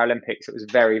Olympics, Paralympics, it was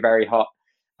very, very hot.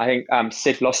 I think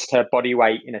Sid lost her body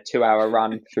weight in a 2-hour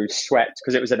run through sweat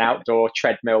because it was an outdoor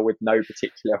treadmill with no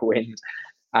particular wind.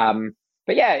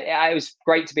 But yeah, it was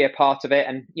great to be a part of it.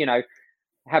 And,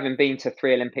 having been to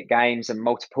 3 Olympic Games and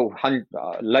multiple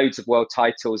loads of world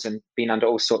titles and been under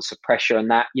all sorts of pressure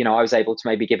and that, I was able to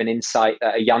maybe give an insight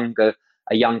that a younger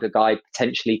guy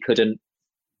potentially couldn't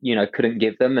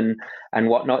give them and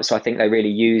whatnot. So I think they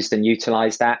really used and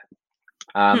utilized that.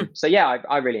 So yeah,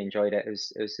 I really enjoyed it. It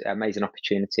was an amazing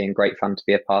opportunity and great fun to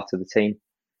be a part of the team.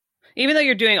 Even though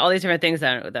you're doing all these different things,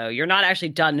 though, you're not actually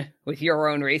done with your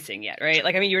own racing yet, right?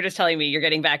 Like, I mean, you were just telling me you're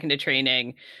getting back into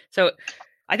training. So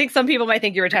I think some people might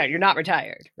think you're retired. You're not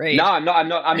retired, right? No, I'm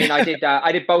not. I mean, I did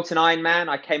Bolton Ironman.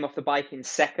 I came off the bike in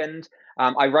second.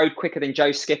 I rode quicker than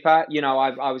Joe Skipper.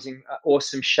 I was in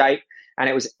awesome shape. And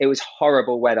it was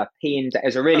horrible weather. It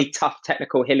was a really tough,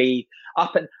 technical, hilly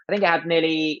up, and I think it had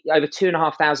nearly over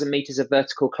 2,500 meters of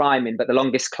vertical climbing, but the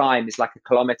longest climb is like a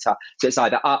kilometer. So it's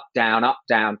either up, down,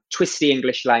 twisty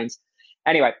English lanes.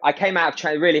 Anyway, I came out of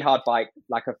training, really hard bike,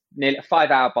 like nearly a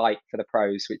 5-hour bike for the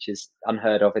pros, which is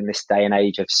unheard of in this day and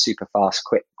age of super fast,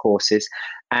 quick courses.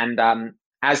 And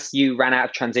as you ran out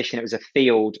of transition, it was a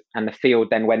field, and the field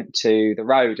then went to the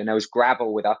road, and there was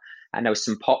gravel and there was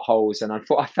some potholes, and I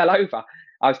thought I fell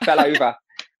over.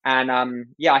 And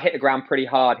I hit the ground pretty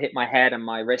hard, hit my head and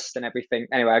my wrist and everything.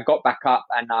 Anyway, I got back up,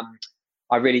 and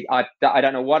I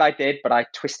don't know what I did, but I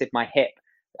twisted my hip.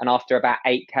 And after about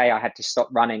 8k, I had to stop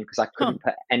running because I couldn't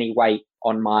put any weight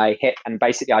on my hip. And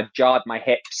basically I jarred my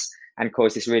hips and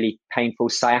caused this really painful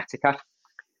sciatica.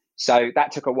 So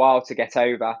that took a while to get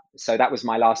over. So that was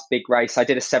my last big race. I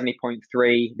did a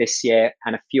 70.3 this year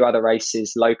and a few other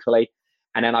races locally.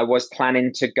 And then I was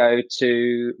planning to go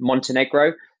to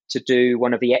Montenegro to do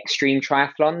one of the extreme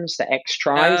triathlons, the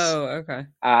X-Tris. Oh, okay.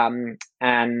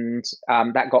 And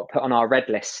that got put on our red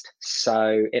list.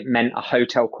 So it meant a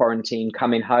hotel quarantine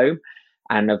coming home,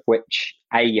 and of which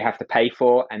A, you have to pay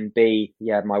for, and B,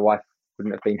 my wife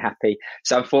wouldn't have been happy.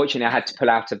 So unfortunately, I had to pull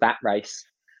out of that race.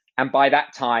 And by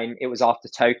that time, it was after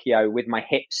Tokyo, with my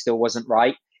hip still wasn't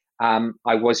right.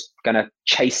 I was going to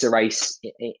chase a race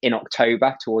in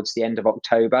October, towards the end of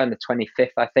October, and the 25th,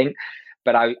 I think.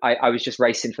 But I was just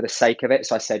racing for the sake of it.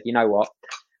 So I said, you know what,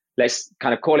 let's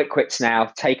kind of call it quits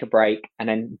now, take a break. And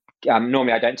then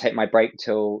normally I don't take my break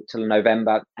till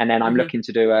November. And then I'm looking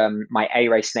to do my A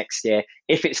race next year.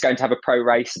 If it's going to have a pro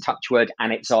race, touch wood,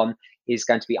 and it's on, is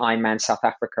going to be Ironman South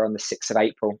Africa on the 6th of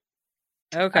April.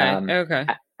 Okay.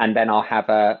 And then I'll have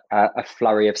a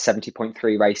flurry of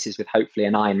 70.3 races with hopefully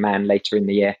an Ironman later in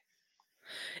the year.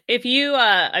 If you,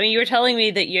 you were telling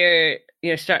me that you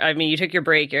took your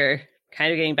break, you're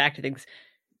kind of getting back to things.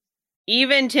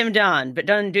 Even Tim Don, but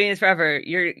done doing this forever,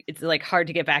 it's like hard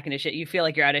to get back into shit. You feel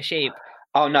like you're out of shape.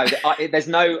 Oh no, there's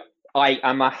no, I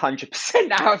am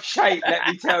 100% out of shape. Let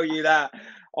me tell you that.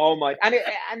 Oh my, and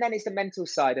then it's the mental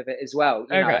side of it as well.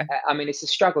 You know, I mean, it's a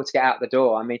struggle to get out the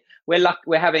door. I mean,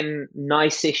 we're having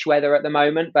nice-ish weather at the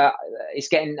moment, but it's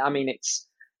getting, it's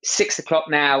 6 o'clock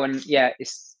now, and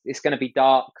it's going to be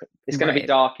dark. It's going to be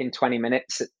dark in 20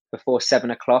 minutes before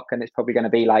 7 o'clock, and it's probably going to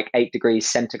be like 8 degrees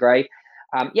centigrade.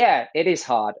 Yeah, it is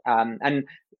hard. And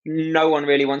no one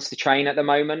really wants to train at the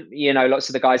moment. Lots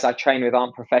of the guys I train with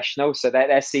aren't professional, so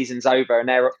their season's over, and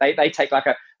they take like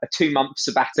a 2-month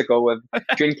sabbatical of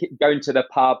going to the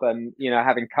pub and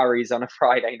having curries on a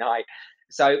Friday night.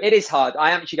 So it is hard.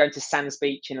 I am actually going to Sands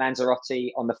Beach in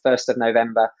Lanzarote on the 1st of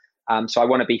November. So I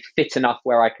want to be fit enough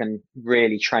where I can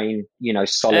really train,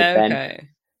 solid then.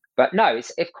 But no,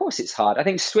 of course it's hard. I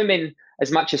think swimming,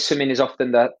 as much as swimming is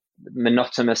often the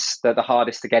monotonous, the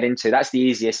hardest to get into, that's the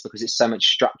easiest because it's so much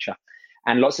structure.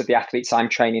 And lots of the athletes I'm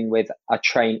training with are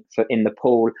in the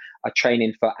pool, are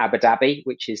training for Abu Dhabi,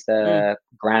 which is the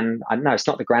grand, I don't know, it's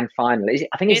not the grand final.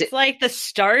 It's like the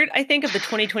start, I think, of the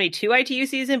 2022 ITU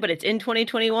season, but it's in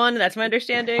 2021. That's my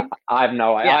understanding. I have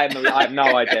no idea. I have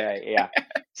no idea. Yeah.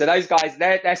 So those guys,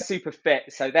 they're super fit.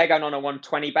 So they're going on a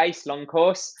 120 base long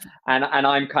course. And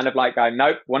I'm kind of like going,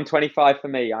 nope, 125 for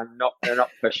me. They're not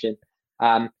pushing.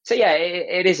 So yeah,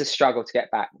 it is a struggle to get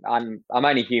back. I'm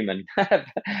only human.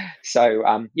 So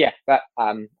yeah, but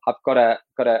I've got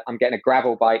I'm getting a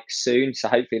gravel bike soon, so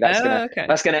hopefully that's gonna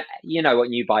what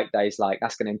new bike days like.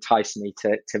 That's gonna entice me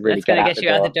to really get you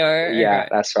out the door. Yeah,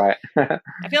 that's right. I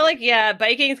feel like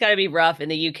biking's got to be rough in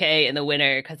the UK in the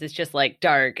winter because it's just like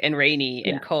dark and rainy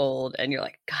and cold, and you're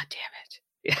like, God damn it.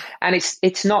 Yeah. And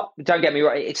it's not. Don't get me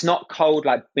wrong. It's not cold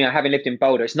like having lived in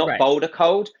Boulder. It's not Boulder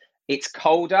cold. It's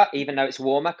colder, even though it's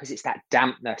warmer, because it's that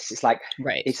dampness. It's like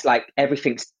It's like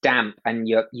everything's damp, and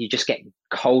you just get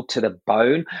cold to the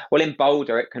bone. Well, in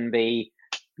Boulder, it can be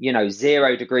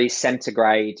 0 degrees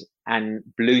centigrade and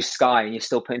blue sky, and you're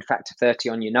still putting factor 30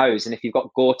 on your nose. And if you've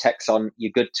got Gore-Tex on,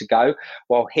 you're good to go.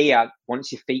 Well, here,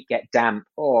 once your feet get damp,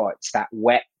 it's that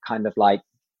wet kind of like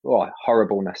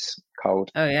horribleness cold.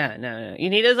 Oh yeah, no. You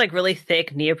need those like really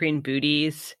thick neoprene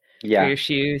booties for your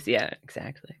shoes. Yeah,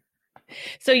 exactly.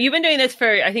 So you've been doing this for,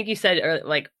 I think you said,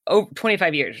 like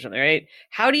 25 years or something, right?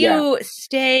 How do you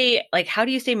stay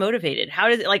motivated? How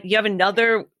does it, like, you have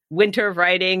another winter of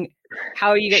riding?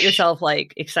 How do you get yourself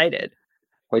like excited?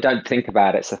 We don't think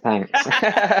about it, so thanks.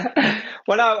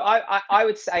 Well, no, I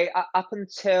would say up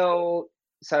until,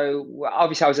 so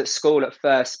obviously I was at school at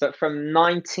first, but from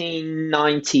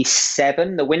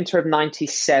 1997, the winter of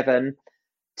 97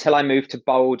 till I moved to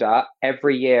Boulder,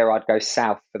 every year I'd go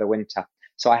south for the winter.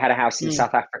 So I had a house in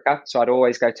South Africa. So I'd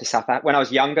always go to South Africa. When I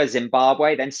was younger,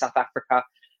 Zimbabwe, then South Africa.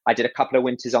 I did a couple of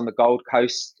winters on the Gold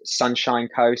Coast, Sunshine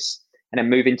Coast, and then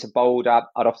moving to Boulder.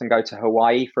 I'd often go to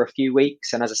Hawaii for a few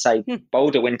weeks. And as I say,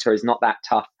 Boulder winter is not that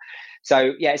tough.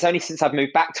 So yeah, it's only since I've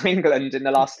moved back to England in the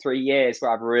last 3 years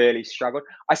where I've really struggled.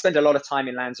 I spend a lot of time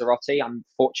in Lanzarote. I'm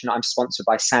fortunate I'm sponsored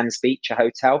by Sands Beach, a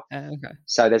hotel.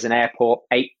 So there's an airport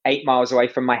 8 miles away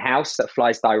from my house that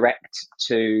flies direct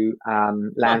to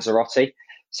Lanzarote.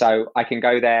 So I can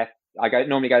go there.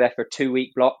 Normally go there for a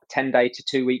 2-week block, 10-day to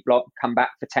 2-week block, come back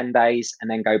for 10 days and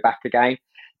then go back again.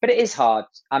 But it is hard.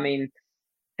 I mean,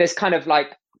 there's kind of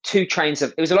like 2 trains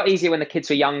it was a lot easier when the kids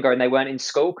were younger and they weren't in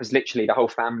school, because literally the whole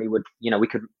family would, we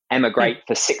could emigrate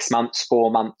for 6 months,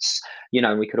 4 months,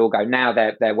 and we could all go. Now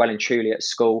they're well and truly at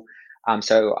school.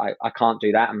 So I can't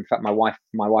do that. In fact, my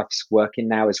wife's working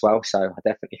now as well. So I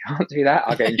definitely can't do that.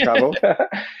 I'll get in trouble.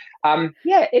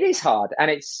 Yeah, it is hard.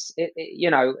 And it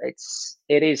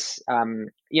is, I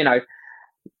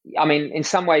mean, in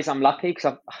some ways I'm lucky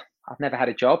because I've never had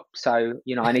a job. So,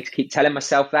 I need to keep telling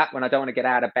myself that when I don't want to get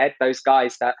out of bed. Those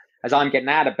guys that, as I'm getting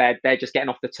out of bed, they're just getting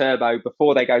off the turbo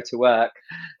before they go to work,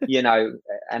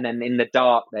 and then in the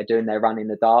dark, they're doing their run in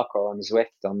the dark or on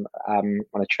Zwift on a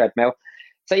treadmill.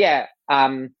 So yeah,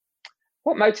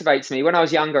 what motivates me when I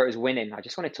was younger, it was winning. I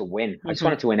just wanted to win. I just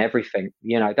wanted to win everything.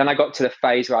 Then I got to the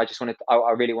phase where I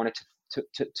really wanted to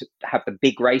have the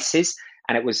big races,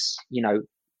 and it was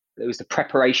the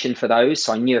preparation for those.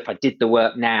 So I knew if I did the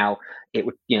work now, it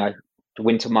would, the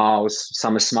winter miles,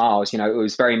 summer smiles. It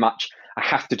was very much I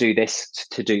have to do this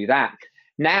to do that.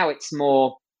 Now it's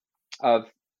more of,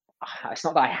 it's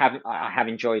not that I have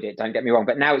enjoyed it. Don't get me wrong,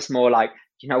 but now it's more like,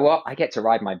 you know what? I get to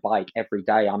ride my bike every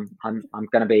day. I'm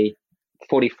going to be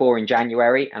 44 in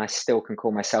January, and I still can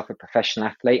call myself a professional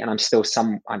athlete, and I'm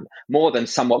more than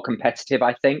somewhat competitive,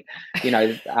 I think.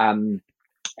 So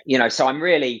I'm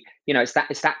really, it's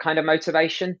that kind of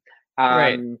motivation.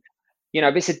 Right.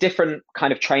 It's a different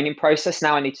kind of training process.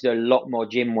 Now I need to do a lot more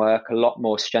gym work, a lot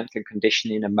more strength and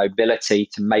conditioning and mobility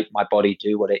to make my body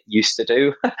do what it used to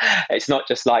do. It's not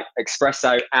just like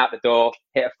espresso out the door,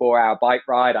 hit a 4-hour bike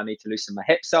ride. I need to loosen my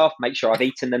hips off, make sure I've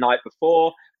eaten the night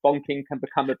before. Bonking can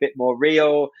become a bit more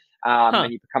real,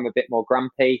 and you become a bit more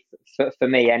grumpy. For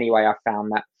me anyway, I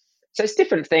found that. So it's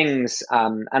different things.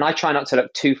 And I try not to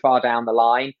look too far down the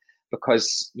line.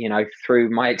 because, through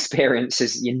my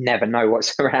experiences, you never know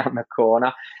what's around the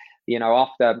corner.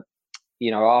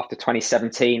 After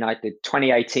 2017, I did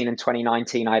 2018 and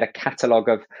 2019. I had a catalogue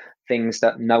of things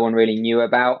that no one really knew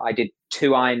about. I did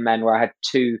 2 Ironman where I had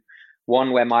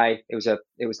one where it was a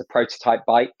prototype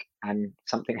bike and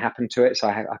something happened to it, so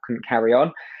I couldn't carry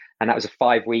on, and that was a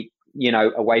 5-week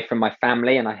away from my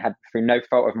family, and I had, through no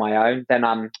fault of my own. Then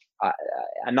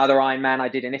another Ironman I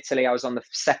did in Italy, I was on the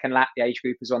second lap, the age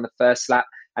group was on the first lap,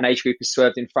 an age group has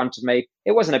swerved in front of me.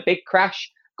 It wasn't a big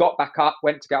crash, got back up,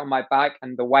 went to get on my bike,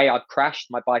 and the way I'd crashed,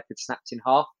 my bike had snapped in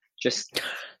half. Just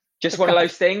one of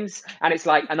those things. And it's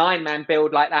like an Ironman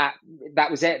build like that.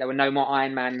 That was it. There were no more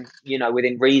Ironman,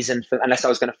 within reason, unless I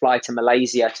was going to fly to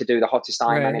Malaysia to do the hottest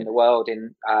Ironman in the world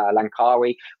in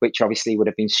Langkawi, which obviously would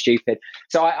have been stupid.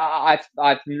 So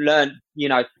I've learned,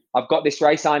 I've got this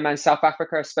race, Ironman South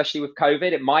Africa, especially with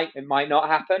COVID. It might not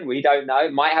happen. We don't know.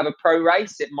 It might have a pro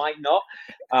race. It might not.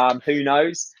 Who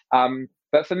knows?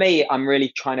 But for me, I'm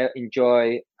really trying to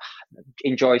enjoy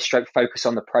stroke focus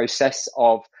on the process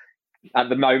of, at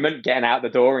the moment, getting out the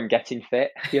door and getting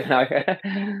fit,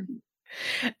 And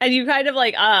you kind of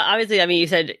obviously, I mean, you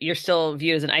said you're still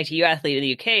viewed as an ITU athlete in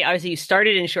the UK. Obviously, you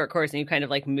started in short course and you kind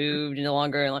of moved no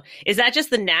longer. Is that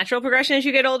just the natural progression as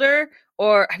you get older?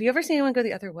 Or have you ever seen anyone go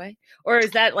the other way? Or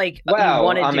is that you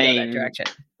wanted to go that direction?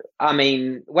 I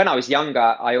mean, when I was younger,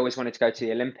 I always wanted to go to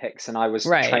the Olympics, and I was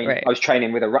I was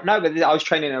training with I was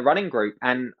training in a running group,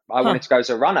 and I wanted to go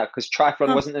as a runner because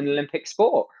triathlon wasn't an Olympic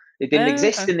sport. It didn't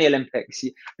exist in the Olympics.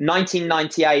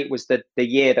 1998 was the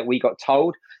year that we got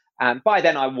told. By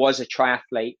then I was a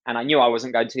triathlete and I knew I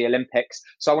wasn't going to the Olympics.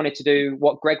 So I wanted to do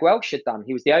what Greg Welch had done.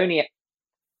 He is the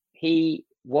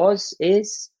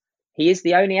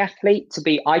only athlete to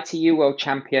be ITU world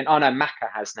champion. Oh no,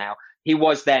 Macca has now. He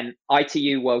was then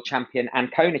ITU world champion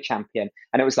and Kona champion.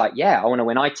 And it was like, I want to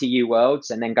win ITU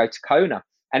worlds and then go to Kona.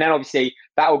 And then obviously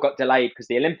that all got delayed because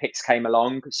the Olympics came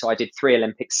along. So I did 3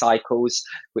 Olympic cycles,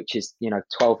 which is,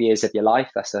 12 years of your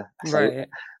life. That's a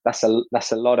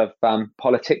lot of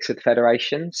politics with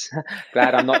federations.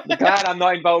 glad I'm not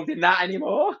involved in that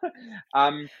anymore.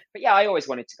 But I always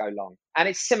wanted to go long. And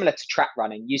it's similar to track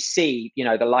running. You see,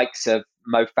 the likes of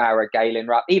Mo Farah, Galen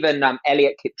Rupp, even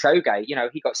Eliud Kipchoge,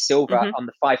 he got silver on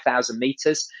the 5,000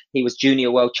 meters. He was junior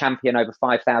world champion over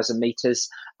 5,000 meters.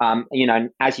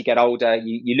 As you get older,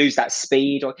 you lose that speed,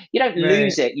 or you don't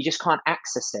lose it. You just can't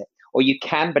access it, or you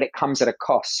can, but it comes at a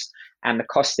cost. And the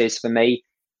cost is, for me,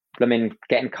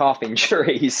 getting calf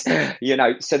injuries,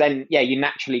 so then, you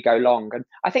naturally go long. And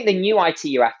I think the new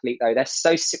ITU athlete, though, they're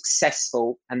so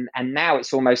successful, and now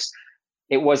it's almost,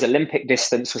 it was Olympic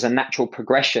distance was a natural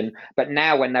progression, but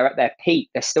now when they're at their peak,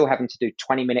 they're still having to do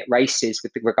 20-minute races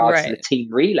with regards to the team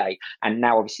relay, and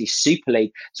now obviously Super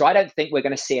League. So I don't think we're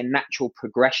going to see a natural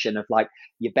progression of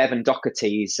your Bevan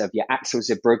Doherty's, of your Axel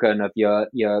Zerbruggen, of your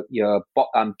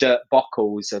Dirk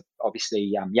Bockels, of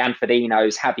obviously Jan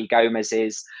Frodeno's, Javi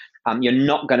Gomez's. You're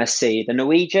not going to see the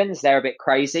Norwegians. They're a bit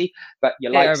crazy, but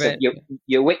your likes of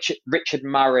your Richard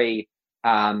Murray,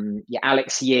 your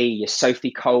Alex Yee, your Sophie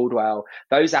Coldwell,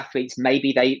 those athletes,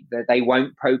 maybe they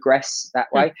won't progress that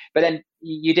way. But then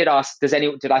you did ask,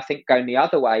 did I think going the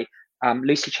other way?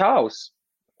 Lucy Charles,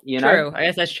 True. I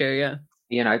guess that's true.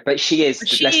 Yeah. But she is.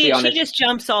 Let's be honest. She just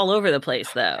jumps all over the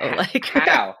place, though.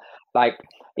 How?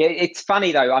 It's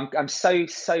funny though. I'm so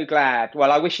glad.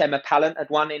 Well, I wish Emma Pallant had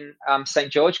won in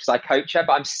St. George because I coach her,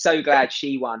 but I'm so glad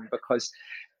she won because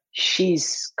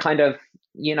she's kind of,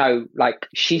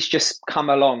 she's just come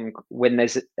along when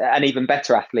there's an even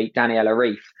better athlete, Daniela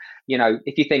Ryf.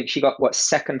 If you think she got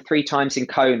second 3 times in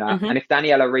Kona, and if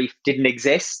Daniela Ryf didn't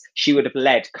exist, she would have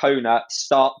led Kona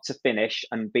start to finish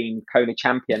and been Kona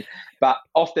champion. But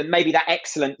often maybe that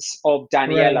excellence of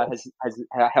Daniela has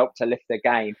helped her lift the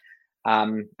game.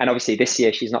 And obviously this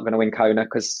year she's not going to win Kona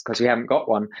because we haven't got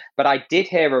one. But I did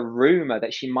hear a rumor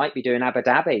that she might be doing Abu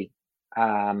Dhabi.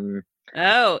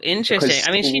 Oh, interesting.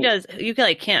 I mean, she does. You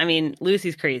can't. I mean,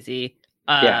 Lucy's crazy.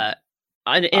 In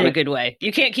a good way.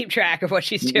 You can't keep track of what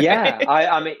she's doing. Yeah,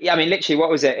 I mean, literally, what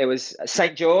was it? It was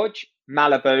St. George,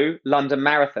 Malibu, London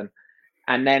Marathon,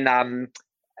 and then I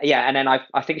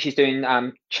think she's doing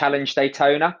Challenge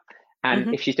Daytona,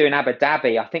 and if she's doing Abu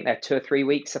Dhabi, I think they're 2 or 3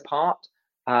 weeks apart.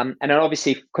 And then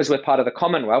obviously, because we're part of the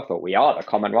Commonwealth, or we are the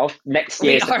Commonwealth, next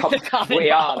year we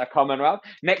are the Commonwealth.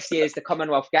 Next year is the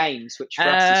Commonwealth Games, which for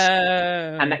us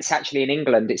is, and that's actually in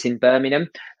England. It's in Birmingham.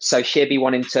 So she'll be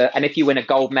wanting to, and if you win a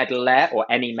gold medal there or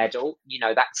any medal,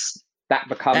 that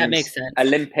becomes makes sense.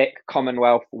 Olympic,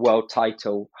 Commonwealth, world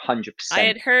title, 100%. I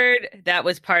had heard that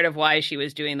was part of why she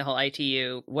was doing the whole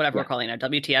ITU, whatever we're calling it,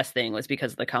 WTS thing, was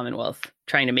because of the Commonwealth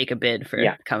trying to make a bid for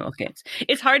Commonwealth Games.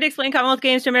 It's hard to explain Commonwealth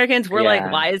Games to Americans. We're like,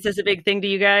 why is this a big thing to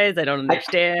you guys? I don't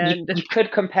understand. You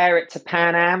could compare it to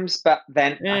Pan Am's, but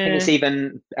then I think it's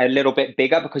even a little bit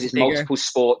bigger because it's multiple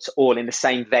sports all in the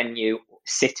same venue,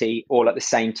 city, all at the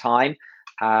same time.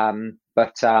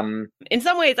 But in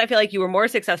some ways, I feel like you were more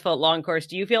successful at long course.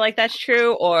 Do you feel like that's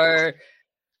true, or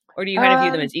do you kind of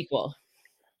view them as equal?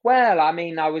 Well, I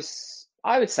mean, I would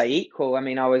say equal. I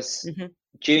mean, I was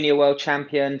junior world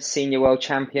champion, senior world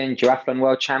champion, duathlon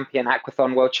world champion,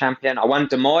 aquathon world champion. I won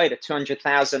Des Moines, the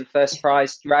 200,000 first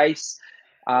prize race.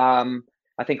 I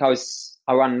think I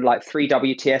won like 3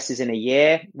 WTSs in a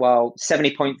year. Well,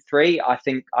 70.3, I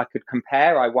think I could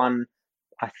compare. I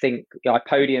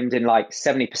podiumed in like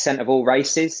 70% of all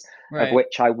races, of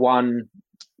which I won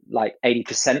like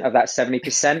 80% of that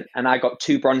 70%. And I got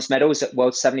 2 bronze medals at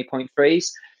World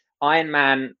 70.3s.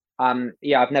 Ironman,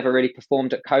 I've never really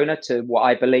performed at Kona to what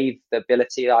I believe the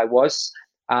ability I was.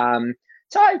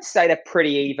 So I'd say they're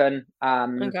pretty even.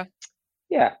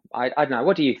 Yeah, I don't know.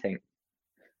 What do you think?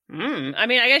 I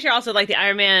mean, I guess you're also like the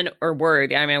Ironman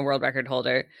world record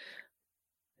holder.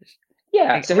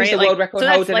 Yeah, so who's the world record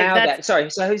holder now? So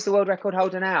who's the world record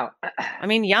holder now? I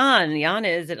mean, Jan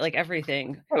is at like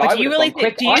everything. Well, I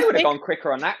would have gone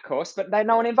quicker on that course, but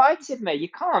no one invited me. You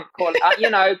can't call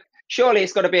it, surely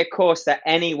it's got to be a course that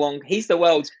he's the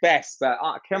world's best, but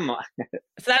come on. So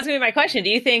that's going to be my question. Do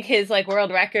you think his like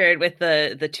world record with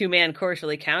the 2-man course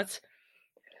really counts?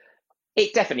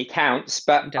 It definitely counts,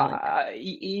 but, I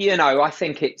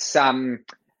think it's...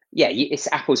 it's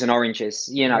apples and oranges.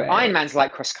 Ironman's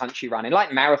like cross country running,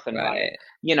 like marathon running.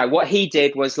 What he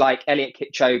did was like Eliud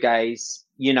Kipchoge's,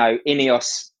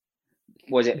 Ineos,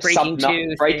 was it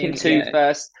breaking two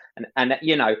first, and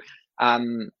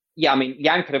I mean,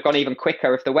 Jan could have gone even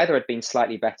quicker if the weather had been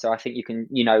slightly better. I think you can,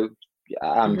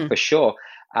 for sure.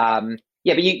 But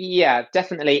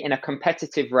definitely in a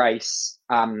competitive race,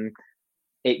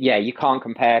 you can't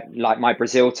compare like my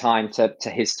Brazil time to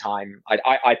his time.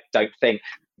 I don't think.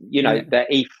 That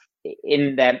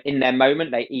in their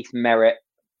moment, they merit,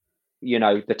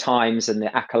 the times and the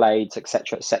accolades,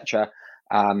 etc., etc.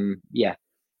 Will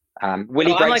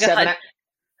he break 7?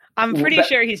 I'm pretty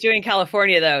sure he's doing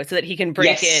California though, so that he can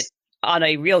break it on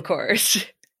a real course.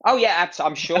 Oh yeah,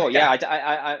 I'm sure.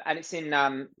 Yeah, and it's in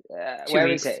where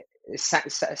is it?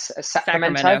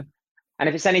 Sacramento. And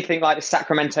if it's anything like the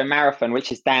Sacramento Marathon,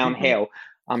 which is downhill.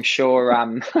 I'm sure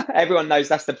everyone knows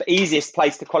that's the easiest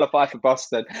place to qualify for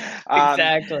Boston.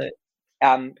 Exactly.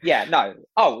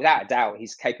 Without a doubt,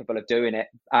 he's capable of doing it.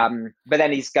 But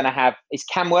then he's going to have, is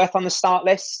Cam Worth on the start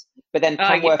list? But then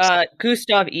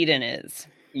Gustav Eden is.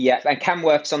 Yeah, and Cam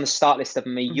Worth's on the start list of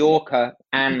Mallorca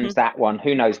and that one.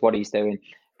 Who knows what he's doing?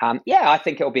 I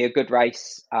think it'll be a good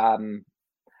race.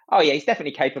 He's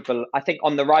definitely capable. I think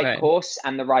on the right course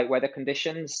and the right weather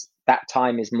conditions, that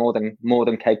time is more than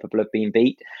capable of being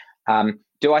beat.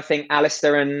 Do I think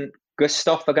Alistair and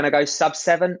Gustav are going to go sub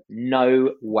 7?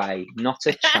 No way, not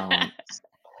a chance.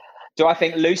 Do I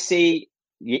think Lucy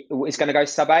is going to go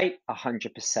sub 8?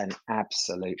 100%,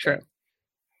 absolutely. True.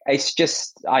 It's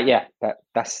just, but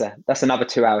that's another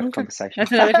 2-hour conversation.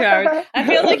 That's another 2 hours. I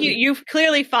feel like you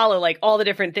clearly follow like all the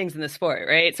different things in the sport,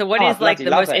 right? So what is like the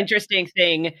most interesting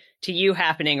thing to you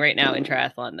happening right now in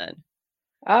triathlon then?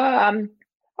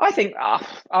 I think,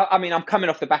 I'm coming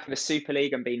off the back of the Super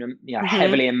League and being,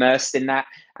 heavily immersed in that.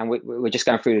 And we're just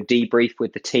going through the debrief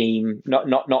with the team, not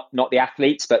the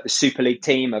athletes, but the Super League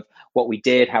team of what we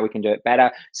did, how we can do it better.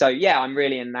 So I'm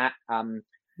really in that.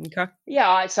 Okay.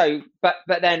 Yeah. So, but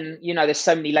then, there's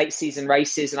so many late season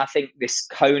races, and I think this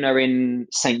Kona in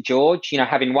St. George,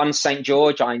 having won St.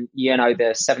 George, the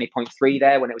 70.3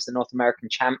 there when it was the North American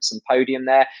champs and podium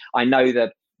there, I know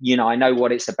I know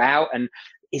what it's about. And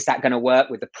is that going to work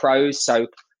with the pros? So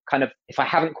kind of, if I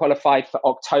haven't qualified for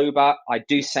October, I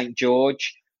do St.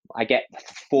 George, I get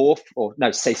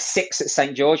 6th at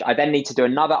St. George. I then need to do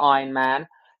another Ironman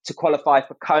to qualify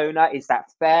for Kona. Is that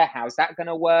fair? How's that going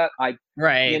to work?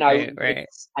 Right.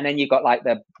 And then you got like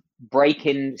the break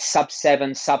in sub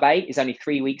 7, sub 8 is only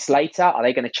 3 weeks later. Are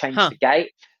they going to change the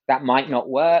gate? That might not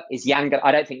work.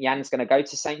 I don't think Jan's going to go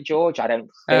to St. George. I don't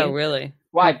think. Oh, really?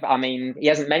 Why? I mean, he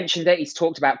hasn't mentioned it. He's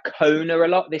talked about Kona a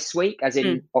lot this week, as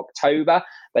in October,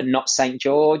 but not St.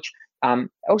 George.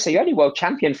 Also, you're only world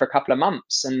champion for a couple of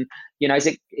months. And, is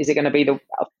it going to be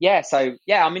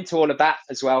I'm into all of that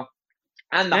as well.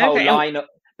 And the whole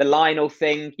the Lionel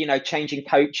thing, you know, changing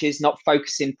coaches, not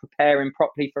focusing, preparing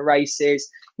properly for races.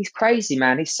 He's crazy,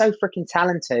 man. He's so freaking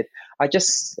talented. I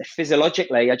just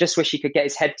physiologically, I just wish he could get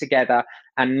his head together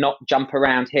and not jump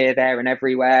around here, there, and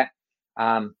everywhere.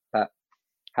 But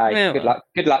hey, Yeah, good well. luck.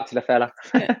 Good luck to the fella.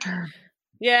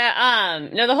 Yeah,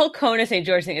 no, the whole Kona St.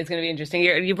 George thing is going to be interesting.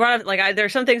 You brought up, like, there are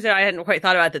some things that I hadn't quite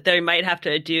thought about, that they might have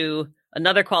to do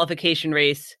another qualification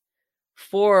race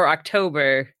for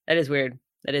October. That is weird.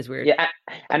 Yeah,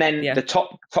 and then the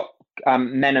top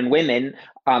men and women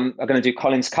are going to do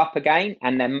Collins Cup again,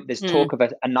 and then there's talk of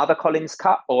another Collins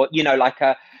Cup, or you know, like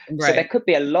a. Right. So there could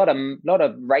be a lot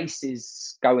of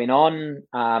races going on.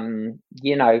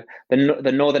 You know,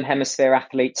 the Northern Hemisphere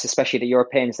athletes, especially the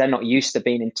Europeans, they're not used to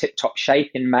being in tip-top shape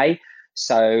in May.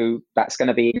 So that's going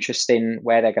to be interesting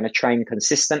where they're going to train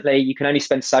consistently. You can only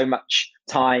spend so much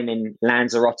time in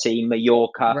Lanzarote,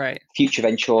 Mallorca, right.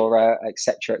 Fuerteventura,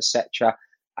 etc., etc.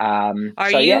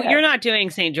 You're not doing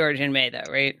St. George in May though,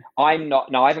 right? I'm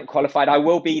not. No, I haven't qualified. I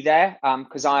will be there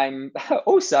because I'm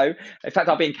also, in fact,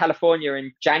 I'll be in California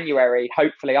in January.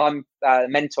 Hopefully, I'm a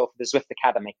mentor for the Zwift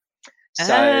Academy.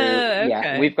 So okay.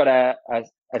 Yeah, we've got a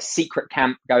secret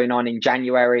camp going on in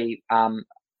January.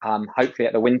 Hopefully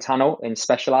at the wind tunnel in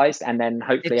Specialized, and then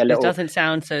hopefully a little. It doesn't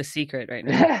sound so secret right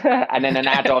now. And then an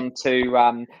add-on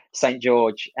to St.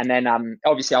 George, and then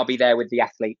obviously I'll be there with the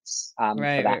athletes.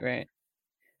 Right.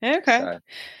 Okay. So,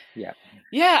 yeah.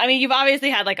 Yeah, I mean, you've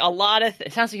obviously had like a lot of.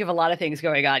 It sounds like you have a lot of things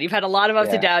going on. You've had a lot of ups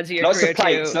and downs in your career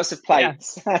too. Lots of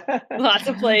plates. Yeah. Lots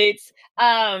of plates.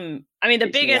 I mean,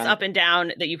 the biggest up and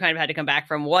down that you kind of had to come back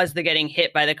from was the getting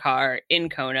hit by the car in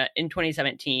Kona in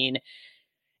 2017.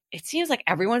 It seems like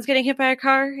everyone's getting hit by a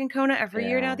car in Kona every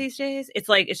year now these days. It's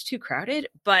like it's too crowded.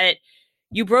 But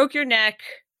you broke your neck,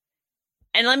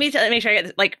 and let me make sure I get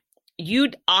this. Like,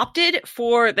 you opted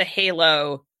for the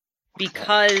Halo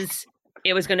because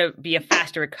it was going to be a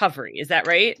faster recovery. Is that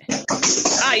right?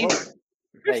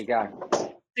 There you go.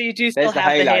 So you do still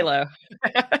have the Halo.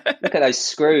 Look at those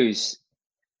screws.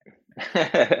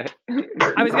 I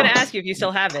was going to ask you if you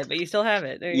still have it, but you still have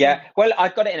it. Well,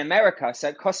 I've got it in America, so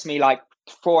it cost me like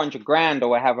 $400,000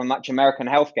 or however much American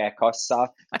healthcare costs. So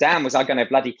damn, was I going to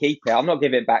bloody keep it? I'm not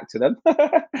giving it back to them.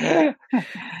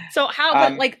 So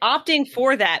how, like, opting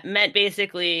for that meant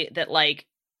basically that, like,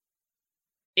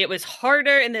 it was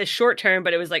harder in the short term,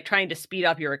 but it was like trying to speed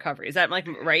up your recovery. Is that like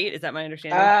right? Is that my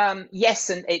understanding? Yes,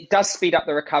 and it does speed up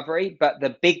the recovery, but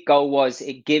the big goal was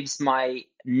it gives my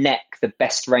neck the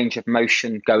best range of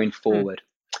motion going forward.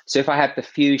 So if I had the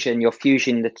fusion, you're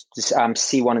fusing the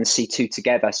C1 and C2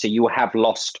 together, so you will have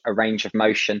lost a range of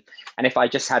motion. And if I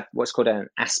just had what's called an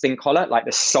Aspen collar, like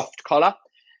the soft collar,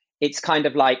 it's kind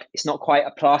of like, it's not quite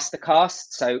a plaster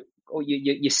cast, so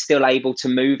you're still able to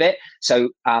move it. So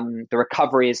the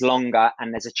recovery is longer,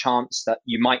 and there's a chance that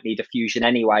you might need a fusion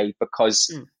anyway, because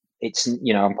it's,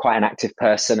 you know, I'm quite an active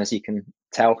person, as you can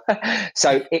tell.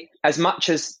 So as much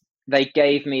as they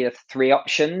gave me the three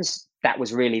options, that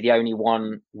was really the only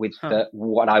one with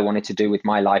what I wanted to do with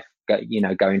my life,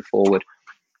 going forward.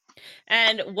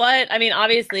 And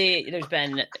obviously there's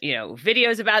been,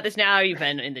 videos about this now, you've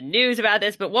been in the news about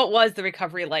this, but what was the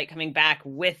recovery like coming back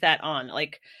with that on?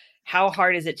 Like, how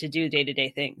hard is it to do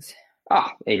day-to-day things?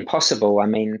 Impossible. I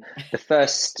mean,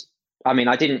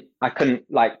 I couldn't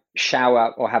like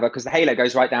shower or have because the Halo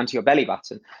goes right down to your belly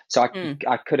button. So I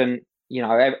couldn't,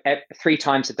 3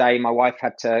 times a day, my wife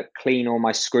had to clean all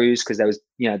my screws because there was,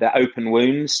 the open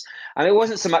wounds. And it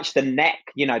wasn't so much the neck,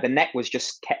 the neck was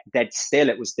just kept dead still.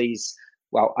 It was these,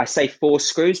 I say 4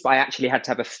 screws, but I actually had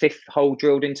to have a 5th hole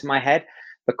drilled into my head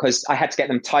because I had to get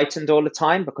them tightened all the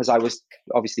time because I was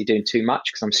obviously doing too much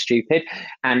because I'm stupid.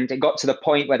 And it got to the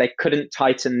point where they couldn't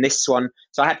tighten this one.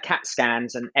 So I had CAT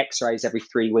scans and x-rays every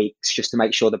 3 weeks just to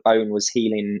make sure the bone was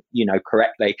healing,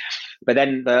 correctly. But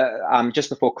then just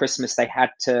before Christmas, they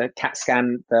had to CAT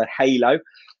scan the Halo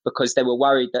because they were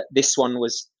worried that this one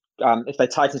was, if they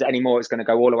tightened it anymore, it's going to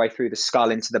go all the way through the skull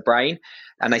into the brain.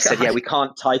 And they said, we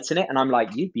can't tighten it. And I'm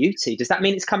like, you beauty, does that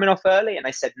mean it's coming off early? And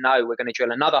they said, no, we're going to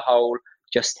drill another hole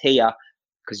just here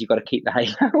because you've got to keep the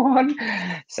Halo on.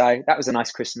 So that was a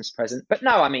nice Christmas present. But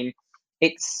no, I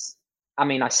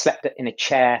slept in a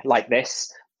chair like this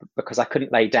because I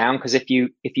couldn't lay down, because if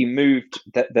you moved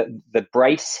the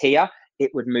brace here,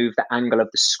 it would move the angle of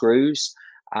the screws.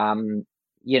 It's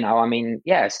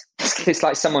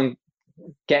like someone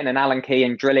getting an Allen key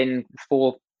and drilling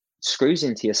 4 screws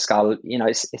into your skull.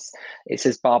 It's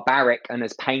as barbaric and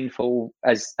as painful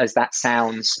as that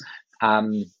sounds.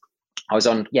 I was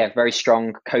on very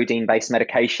strong codeine based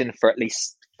medication for at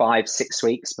least 5-6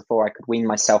 weeks before I could wean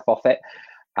myself off it.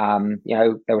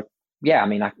 There were yeah, I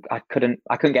mean, I couldn't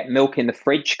get milk in the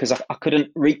fridge because I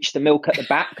couldn't reach the milk at the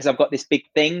back because I've got this big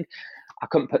thing. I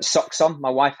couldn't put socks on. My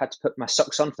wife had to put my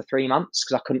socks on for 3 months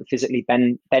because I couldn't physically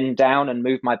bend down and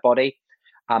move my body.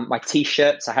 My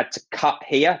t-shirts I had to cut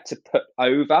here to put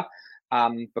over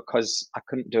because I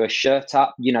couldn't do a shirt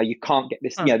up. You know, you can't get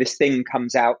this. You know, this thing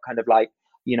comes out kind of like,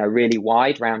 you know, really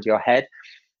wide around your head.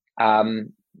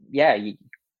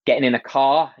 Getting in a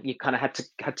car, you kind of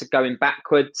had to go in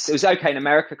backwards. It was okay in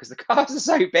America because the cars are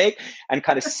so big, and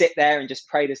kind of sit there and just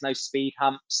pray there's no speed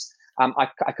humps.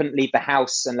 I couldn't leave the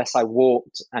house unless I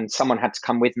walked, and someone had to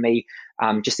come with me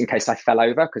just in case I fell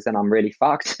over, because then I'm really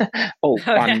fucked.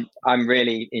 I'm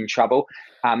really in trouble.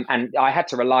 And I had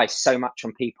to rely so much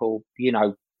on people, you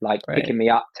know, like picking me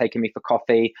up, taking me for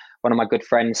coffee. One of my good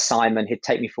friends, Simon, he'd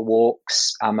take me for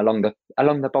walks along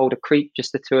the Boulder Creek,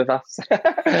 just the two of us,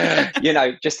 you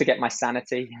know, just to get my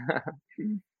sanity.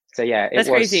 So yeah, that's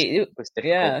crazy. It was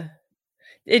difficult. Yeah.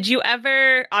 Did you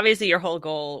ever, obviously your whole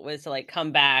goal was to like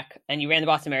come back, and you ran the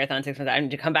Boston Marathon 6 months out, and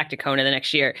to come back to Kona the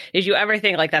next year. Did you ever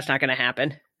think like that's not going to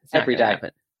happen? Every day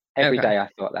I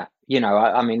thought that, you know,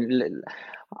 I mean,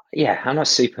 yeah, I'm not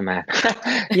Superman,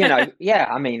 you know, yeah,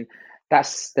 I mean,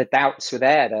 that's the doubts were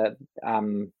there,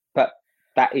 but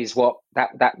that is what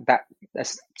that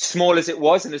as small as it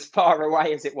was and as far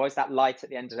away as it was, that light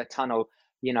at the end of the tunnel,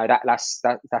 you know, that's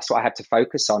what I had to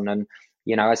focus on. And,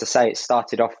 you know, as I say, it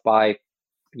started off by,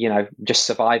 you know, just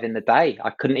surviving the day. I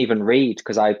couldn't even read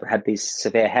because I had these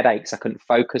severe headaches. I couldn't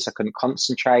focus. I couldn't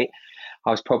concentrate. I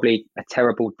was probably a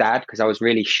terrible dad because I was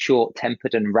really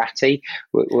short-tempered and ratty,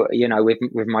 you know,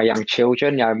 with my young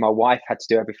children. You know, my wife had to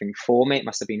do everything for me. It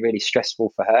must have been really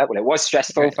stressful for her. Well, it was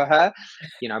stressful for her.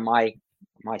 You know, my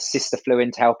sister flew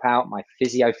in to help out. My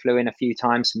physio flew in a few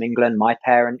times from England. My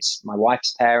parents, my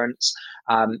wife's parents.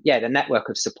 The network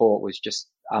of support was just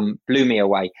blew me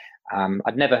away.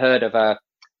 I'd never heard of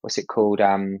what's it called?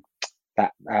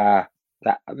 That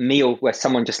meal where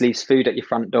someone just leaves food at your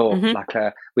front door. Like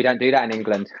we don't do that in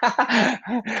England.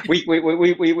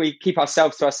 we keep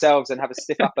ourselves to ourselves and have a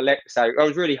stiff upper lip. So it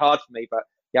was really hard for me, but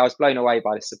yeah, I was blown away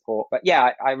by the support. But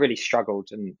yeah, I really struggled,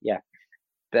 and yeah,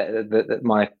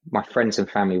 my friends and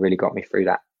family really got me through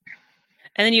that.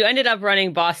 And then you ended up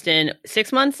running Boston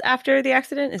 6 months after the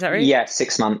accident. Is that right? Yeah,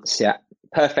 6 months. Yeah.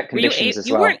 Perfect conditions as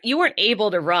well. You weren't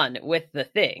able to run with the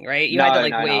thing, right? You had to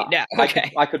like wait. No. Okay.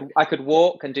 I could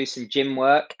walk and do some gym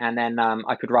work, and then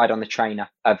I could ride on the trainer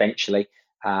eventually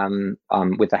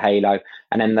with the Halo.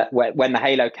 And then when the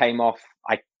Halo came off,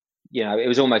 it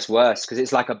was almost worse because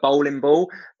it's like a bowling ball,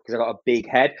 because I got a big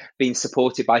head being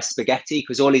supported by spaghetti,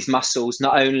 because all these muscles,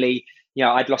 not only, you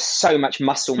know, I'd lost so much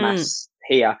muscle mass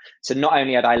here. So not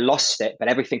only had I lost it, but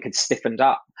everything had stiffened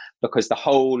up, because the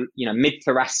whole, you know,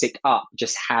 mid-thoracic up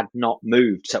just had not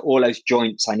moved. So all those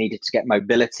joints, I needed to get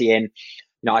mobility in. You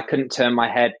know, I couldn't turn my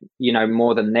head, you know,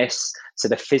 more than this. So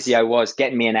the physio was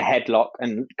getting me in a headlock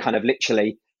and kind of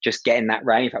literally just getting that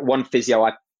range. In fact, one physio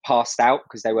I passed out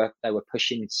because they were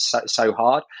pushing so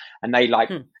hard, and they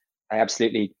they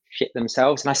absolutely shit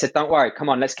themselves. And I said, don't worry, come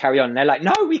on, let's carry on. And they're like,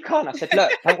 no, we can't. I said,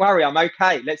 look, don't worry, I'm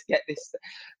okay. Let's get this.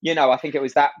 You know, I think it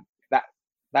was that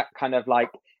kind of like,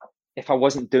 if I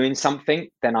wasn't doing something,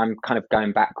 then I'm kind of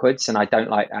going backwards, and I don't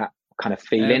like that kind of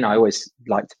feeling. I always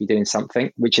like to be doing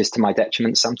something, which is to my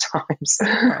detriment sometimes.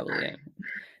 Probably.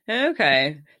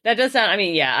 Okay. That does sound, I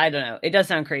mean, yeah, I don't know. It does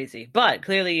sound crazy, but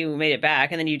clearly you made it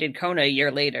back, and then you did Kona a year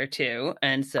later too.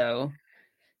 And so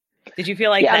did you feel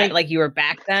like like you were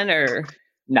back then, or?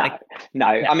 No.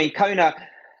 I mean, Kona,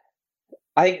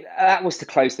 I think that was to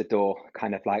close the door,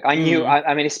 kind of like. I knew,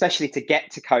 I mean, especially to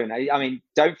get to Kona. I mean,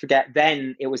 don't forget,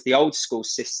 then it was the old school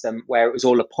system where it was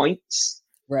all the points.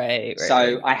 Right.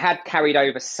 So I had carried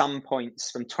over some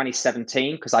points from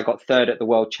 2017 because I got third at the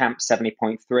World Champ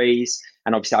 70.3s.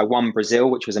 And obviously I won Brazil,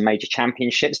 which was a major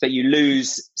championships, but you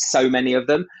lose so many of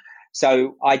them.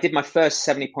 So I did my first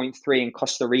 70.3 in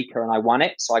Costa Rica and I won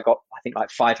it. So I got, I think,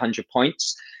 like 500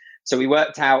 points. So we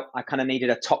worked out, I kind of needed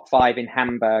a top 5 in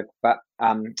Hamburg, but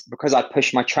because I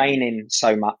pushed my training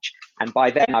so much, and by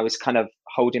then I was kind of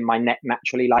holding my neck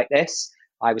naturally like this,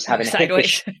 I was having a hip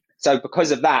issue. So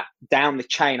because of that, down the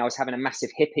chain, I was having a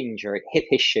massive hip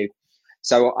issue.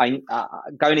 So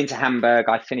going into Hamburg,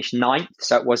 I finished 9th,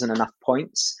 so it wasn't enough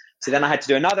points. So then I had to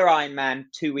do another Ironman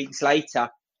 2 weeks later,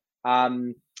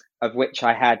 of which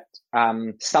I had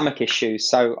stomach issues.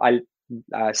 So I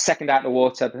second out the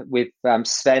water with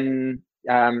Jasper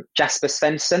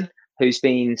Svensson, who's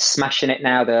been smashing it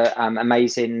now, the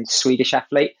amazing Swedish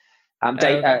athlete.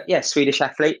 Swedish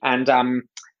athlete. And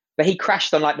but he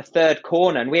crashed on like the third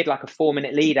corner, and we had like a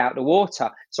 4-minute lead out the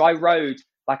water. So I rode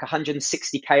like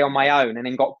 160K on my own and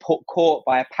then got caught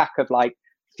by a pack of like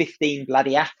 15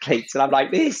 bloody athletes. And I'm like,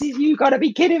 you got to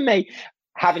be kidding me.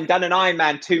 Having done an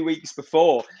Ironman 2 weeks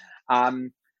before.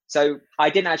 So I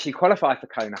didn't actually qualify for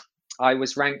Kona. I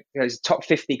was ranked, it was top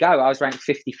 50 go. I was ranked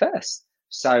 51st.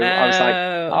 So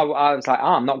I was like,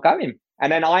 I'm not going.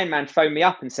 And then Ironman phoned me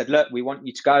up and said, look, we want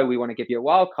you to go. We want to give you a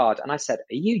wild card. And I said,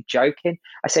 are you joking?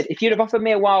 I said, if you'd have offered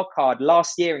me a wild card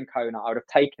last year in Kona, I would have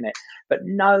taken it. But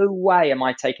no way am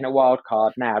I taking a wild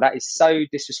card now. That is so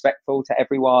disrespectful to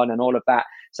everyone and all of that.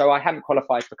 So I hadn't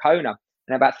qualified for Kona.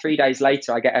 And about 3 days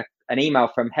later, I get an email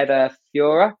from Heather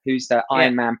Fiora, who's the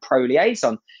Ironman Pro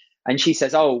Liaison. And she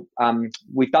says,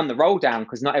 we've done the roll down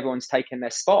because not everyone's taken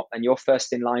their spot and you're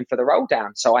first in line for the roll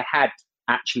down. So I had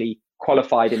actually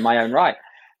qualified in my own right.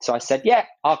 So I said, yeah,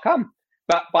 I'll come.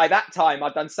 But by that time,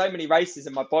 I'd done so many races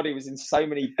and my body was in so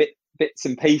many bits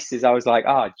and pieces. I was like,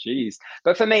 oh, geez.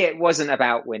 But for me, it wasn't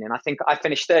about winning. I think I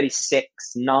finished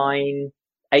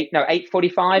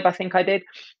 8:45, I think I did.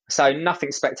 So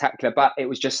nothing spectacular, but it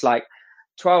was just like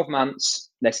 12 months,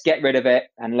 let's get rid of it.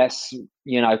 And let's,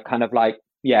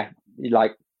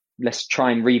 let's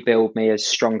try and rebuild me as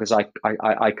strong as I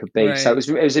could be. Right. So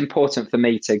it was important for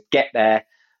me to get there,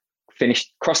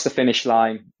 cross the finish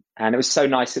line. And it was so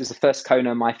nice. It was the first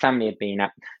Kona my family had been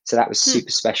at. So that was super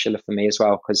special for me as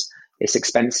well, because it's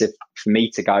expensive for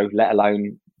me to go, let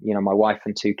alone, my wife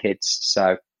and 2 kids.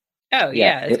 So. Oh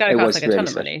yeah. It's got to cost like a ton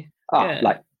of money. Oh, yeah.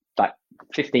 like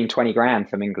 15-20 grand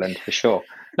from England for sure.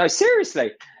 No,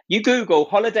 seriously, you Google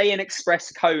Holiday Inn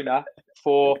Express Kona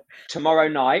for tomorrow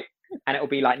night and it'll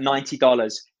be like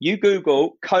 $90. You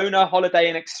Google Kona Holiday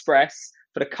Inn Express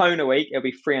for the Kona week, it'll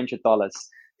be $300.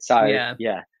 So yeah.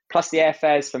 Plus the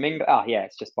airfares from England. Oh yeah,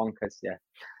 it's just bonkers. Yeah.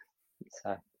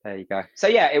 So there you go. So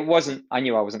yeah, I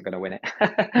knew I wasn't going to win it.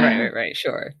 Right.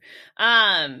 Sure.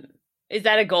 Is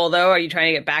that a goal though? Are you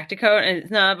trying to get back to Kona?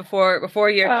 And no, before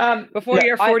you're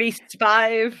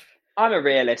 45. I'm a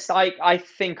realist. I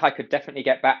think I could definitely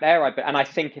get back there. And I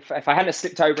think if I hadn't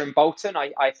slipped over in Bolton,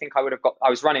 I think I would have I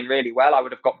was running really well. I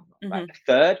would have got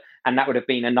third, and that would have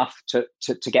been enough to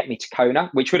get me to Kona,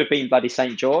 which would have been bloody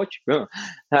St. George. Right.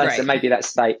 So maybe that's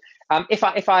state. If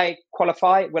I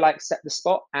qualify, will I accept the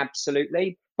spot?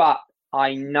 Absolutely. But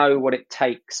I know what it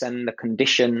takes and the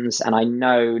conditions, and I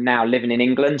know now living in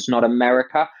England, not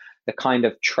America, the kind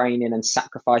of training and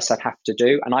sacrifice I'd have to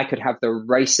do. And I could have the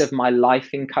race of my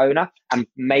life in Kona and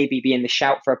maybe be in the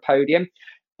shout for a podium,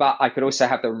 but I could also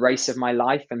have the race of my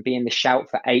life and be in the shout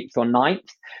for 8th or 9th,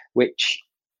 which,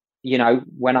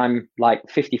 when I'm like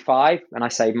 55 and I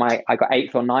say I got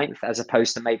 8th or 9th, as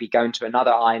opposed to maybe going to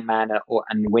another Ironman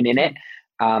and winning it.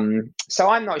 So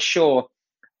I'm not sure.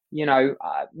 I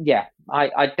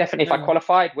definitely, if I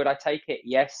qualified, would I take it?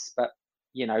 Yes. But,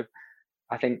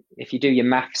 I think if you do your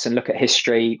maths and look at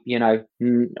history, I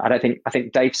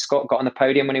think Dave Scott got on the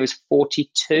podium when he was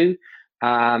 42. He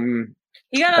got on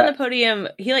the podium.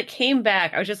 He came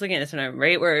back. I was just looking at this one,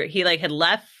 right? Where he had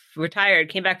left, retired,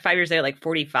 came back 5 years later,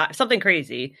 45, something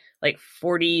crazy,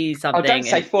 40 something. Oh, don't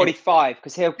say 45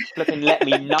 because he'll flipping let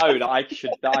me know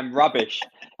that I'm rubbish.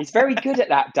 He's very good at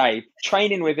that, Dave.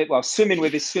 Training with it, swimming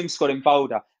with his swim squad in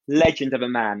Boulder. Legend of a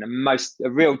man, a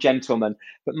real gentleman.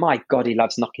 But my God, he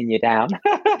loves knocking you down.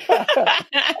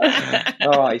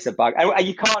 Oh, he's a bug. And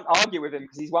you can't argue with him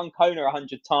because he's won Kona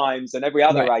 100 times and every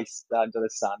other race under the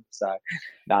sun. So,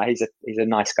 no, he's a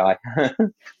nice guy.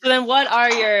 So then what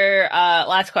are your,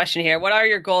 last question here, what are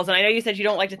your goals? And I know you said you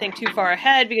don't like to think too far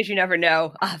ahead because you never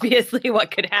know, obviously,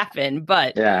 what could happen.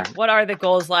 But what are the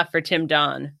goals left for Tim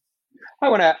Don? I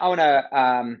want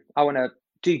to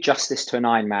do justice to an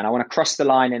Ironman. I want to cross the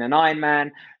line in an Ironman,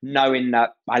 knowing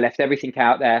that I left everything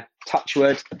out there, touch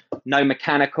wood, no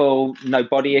mechanical, no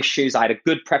body issues. I had a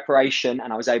good preparation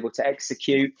and I was able to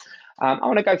execute. I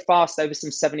want to go fast over some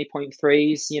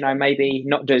 70.3s, maybe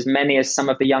not do as many as some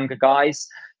of the younger guys.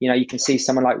 You can see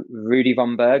someone like Rudy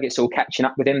Von Berg. It's all catching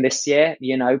up with him this year,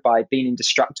 by being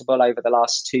indestructible over the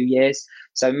last 2 years.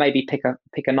 So maybe pick a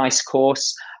nice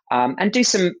course. And do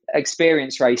some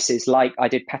experience races like I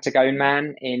did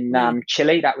Patagonia in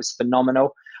Chile. That was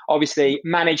phenomenal. Obviously,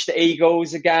 manage the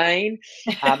Eagles again.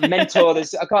 Mentor.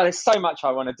 There's so much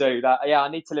I want to do. I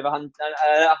need to live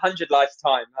 100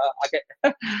 lifetime.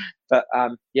 But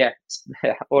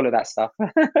all of that stuff.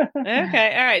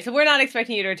 Okay, all right. So we're not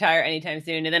expecting you to retire anytime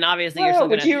soon, and then obviously you're still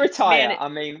would you retire? I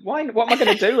mean, why? What am I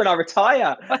going to do when I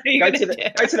retire? Go to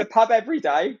the pub every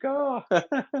day. God.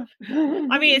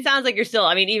 I mean, it sounds like you're still.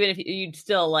 I mean, even if you'd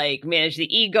still manage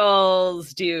the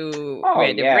Eagles, do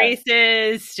random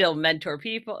races, still mentor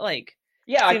people, I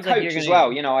coach as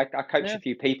well. I coach a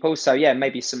few people, so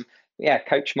maybe some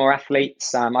coach more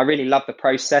athletes. I really love the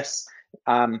process.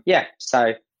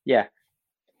 So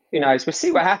who knows? We'll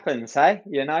see what happens. Hey,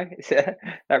 it's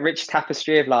that rich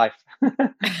tapestry of life.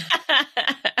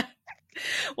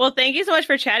 Well, thank you so much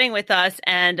for chatting with us,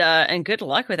 and good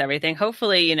luck with everything.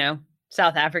 Hopefully,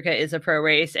 South Africa is a pro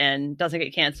race and doesn't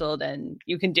get canceled, and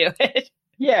you can do it.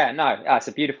 Yeah, no, it's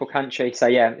a beautiful country. So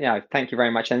thank you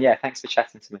very much, and thanks for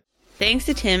chatting to me. Thanks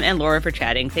to Tim and Laura for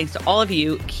chatting. Thanks to all of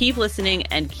you. Keep listening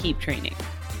and keep training.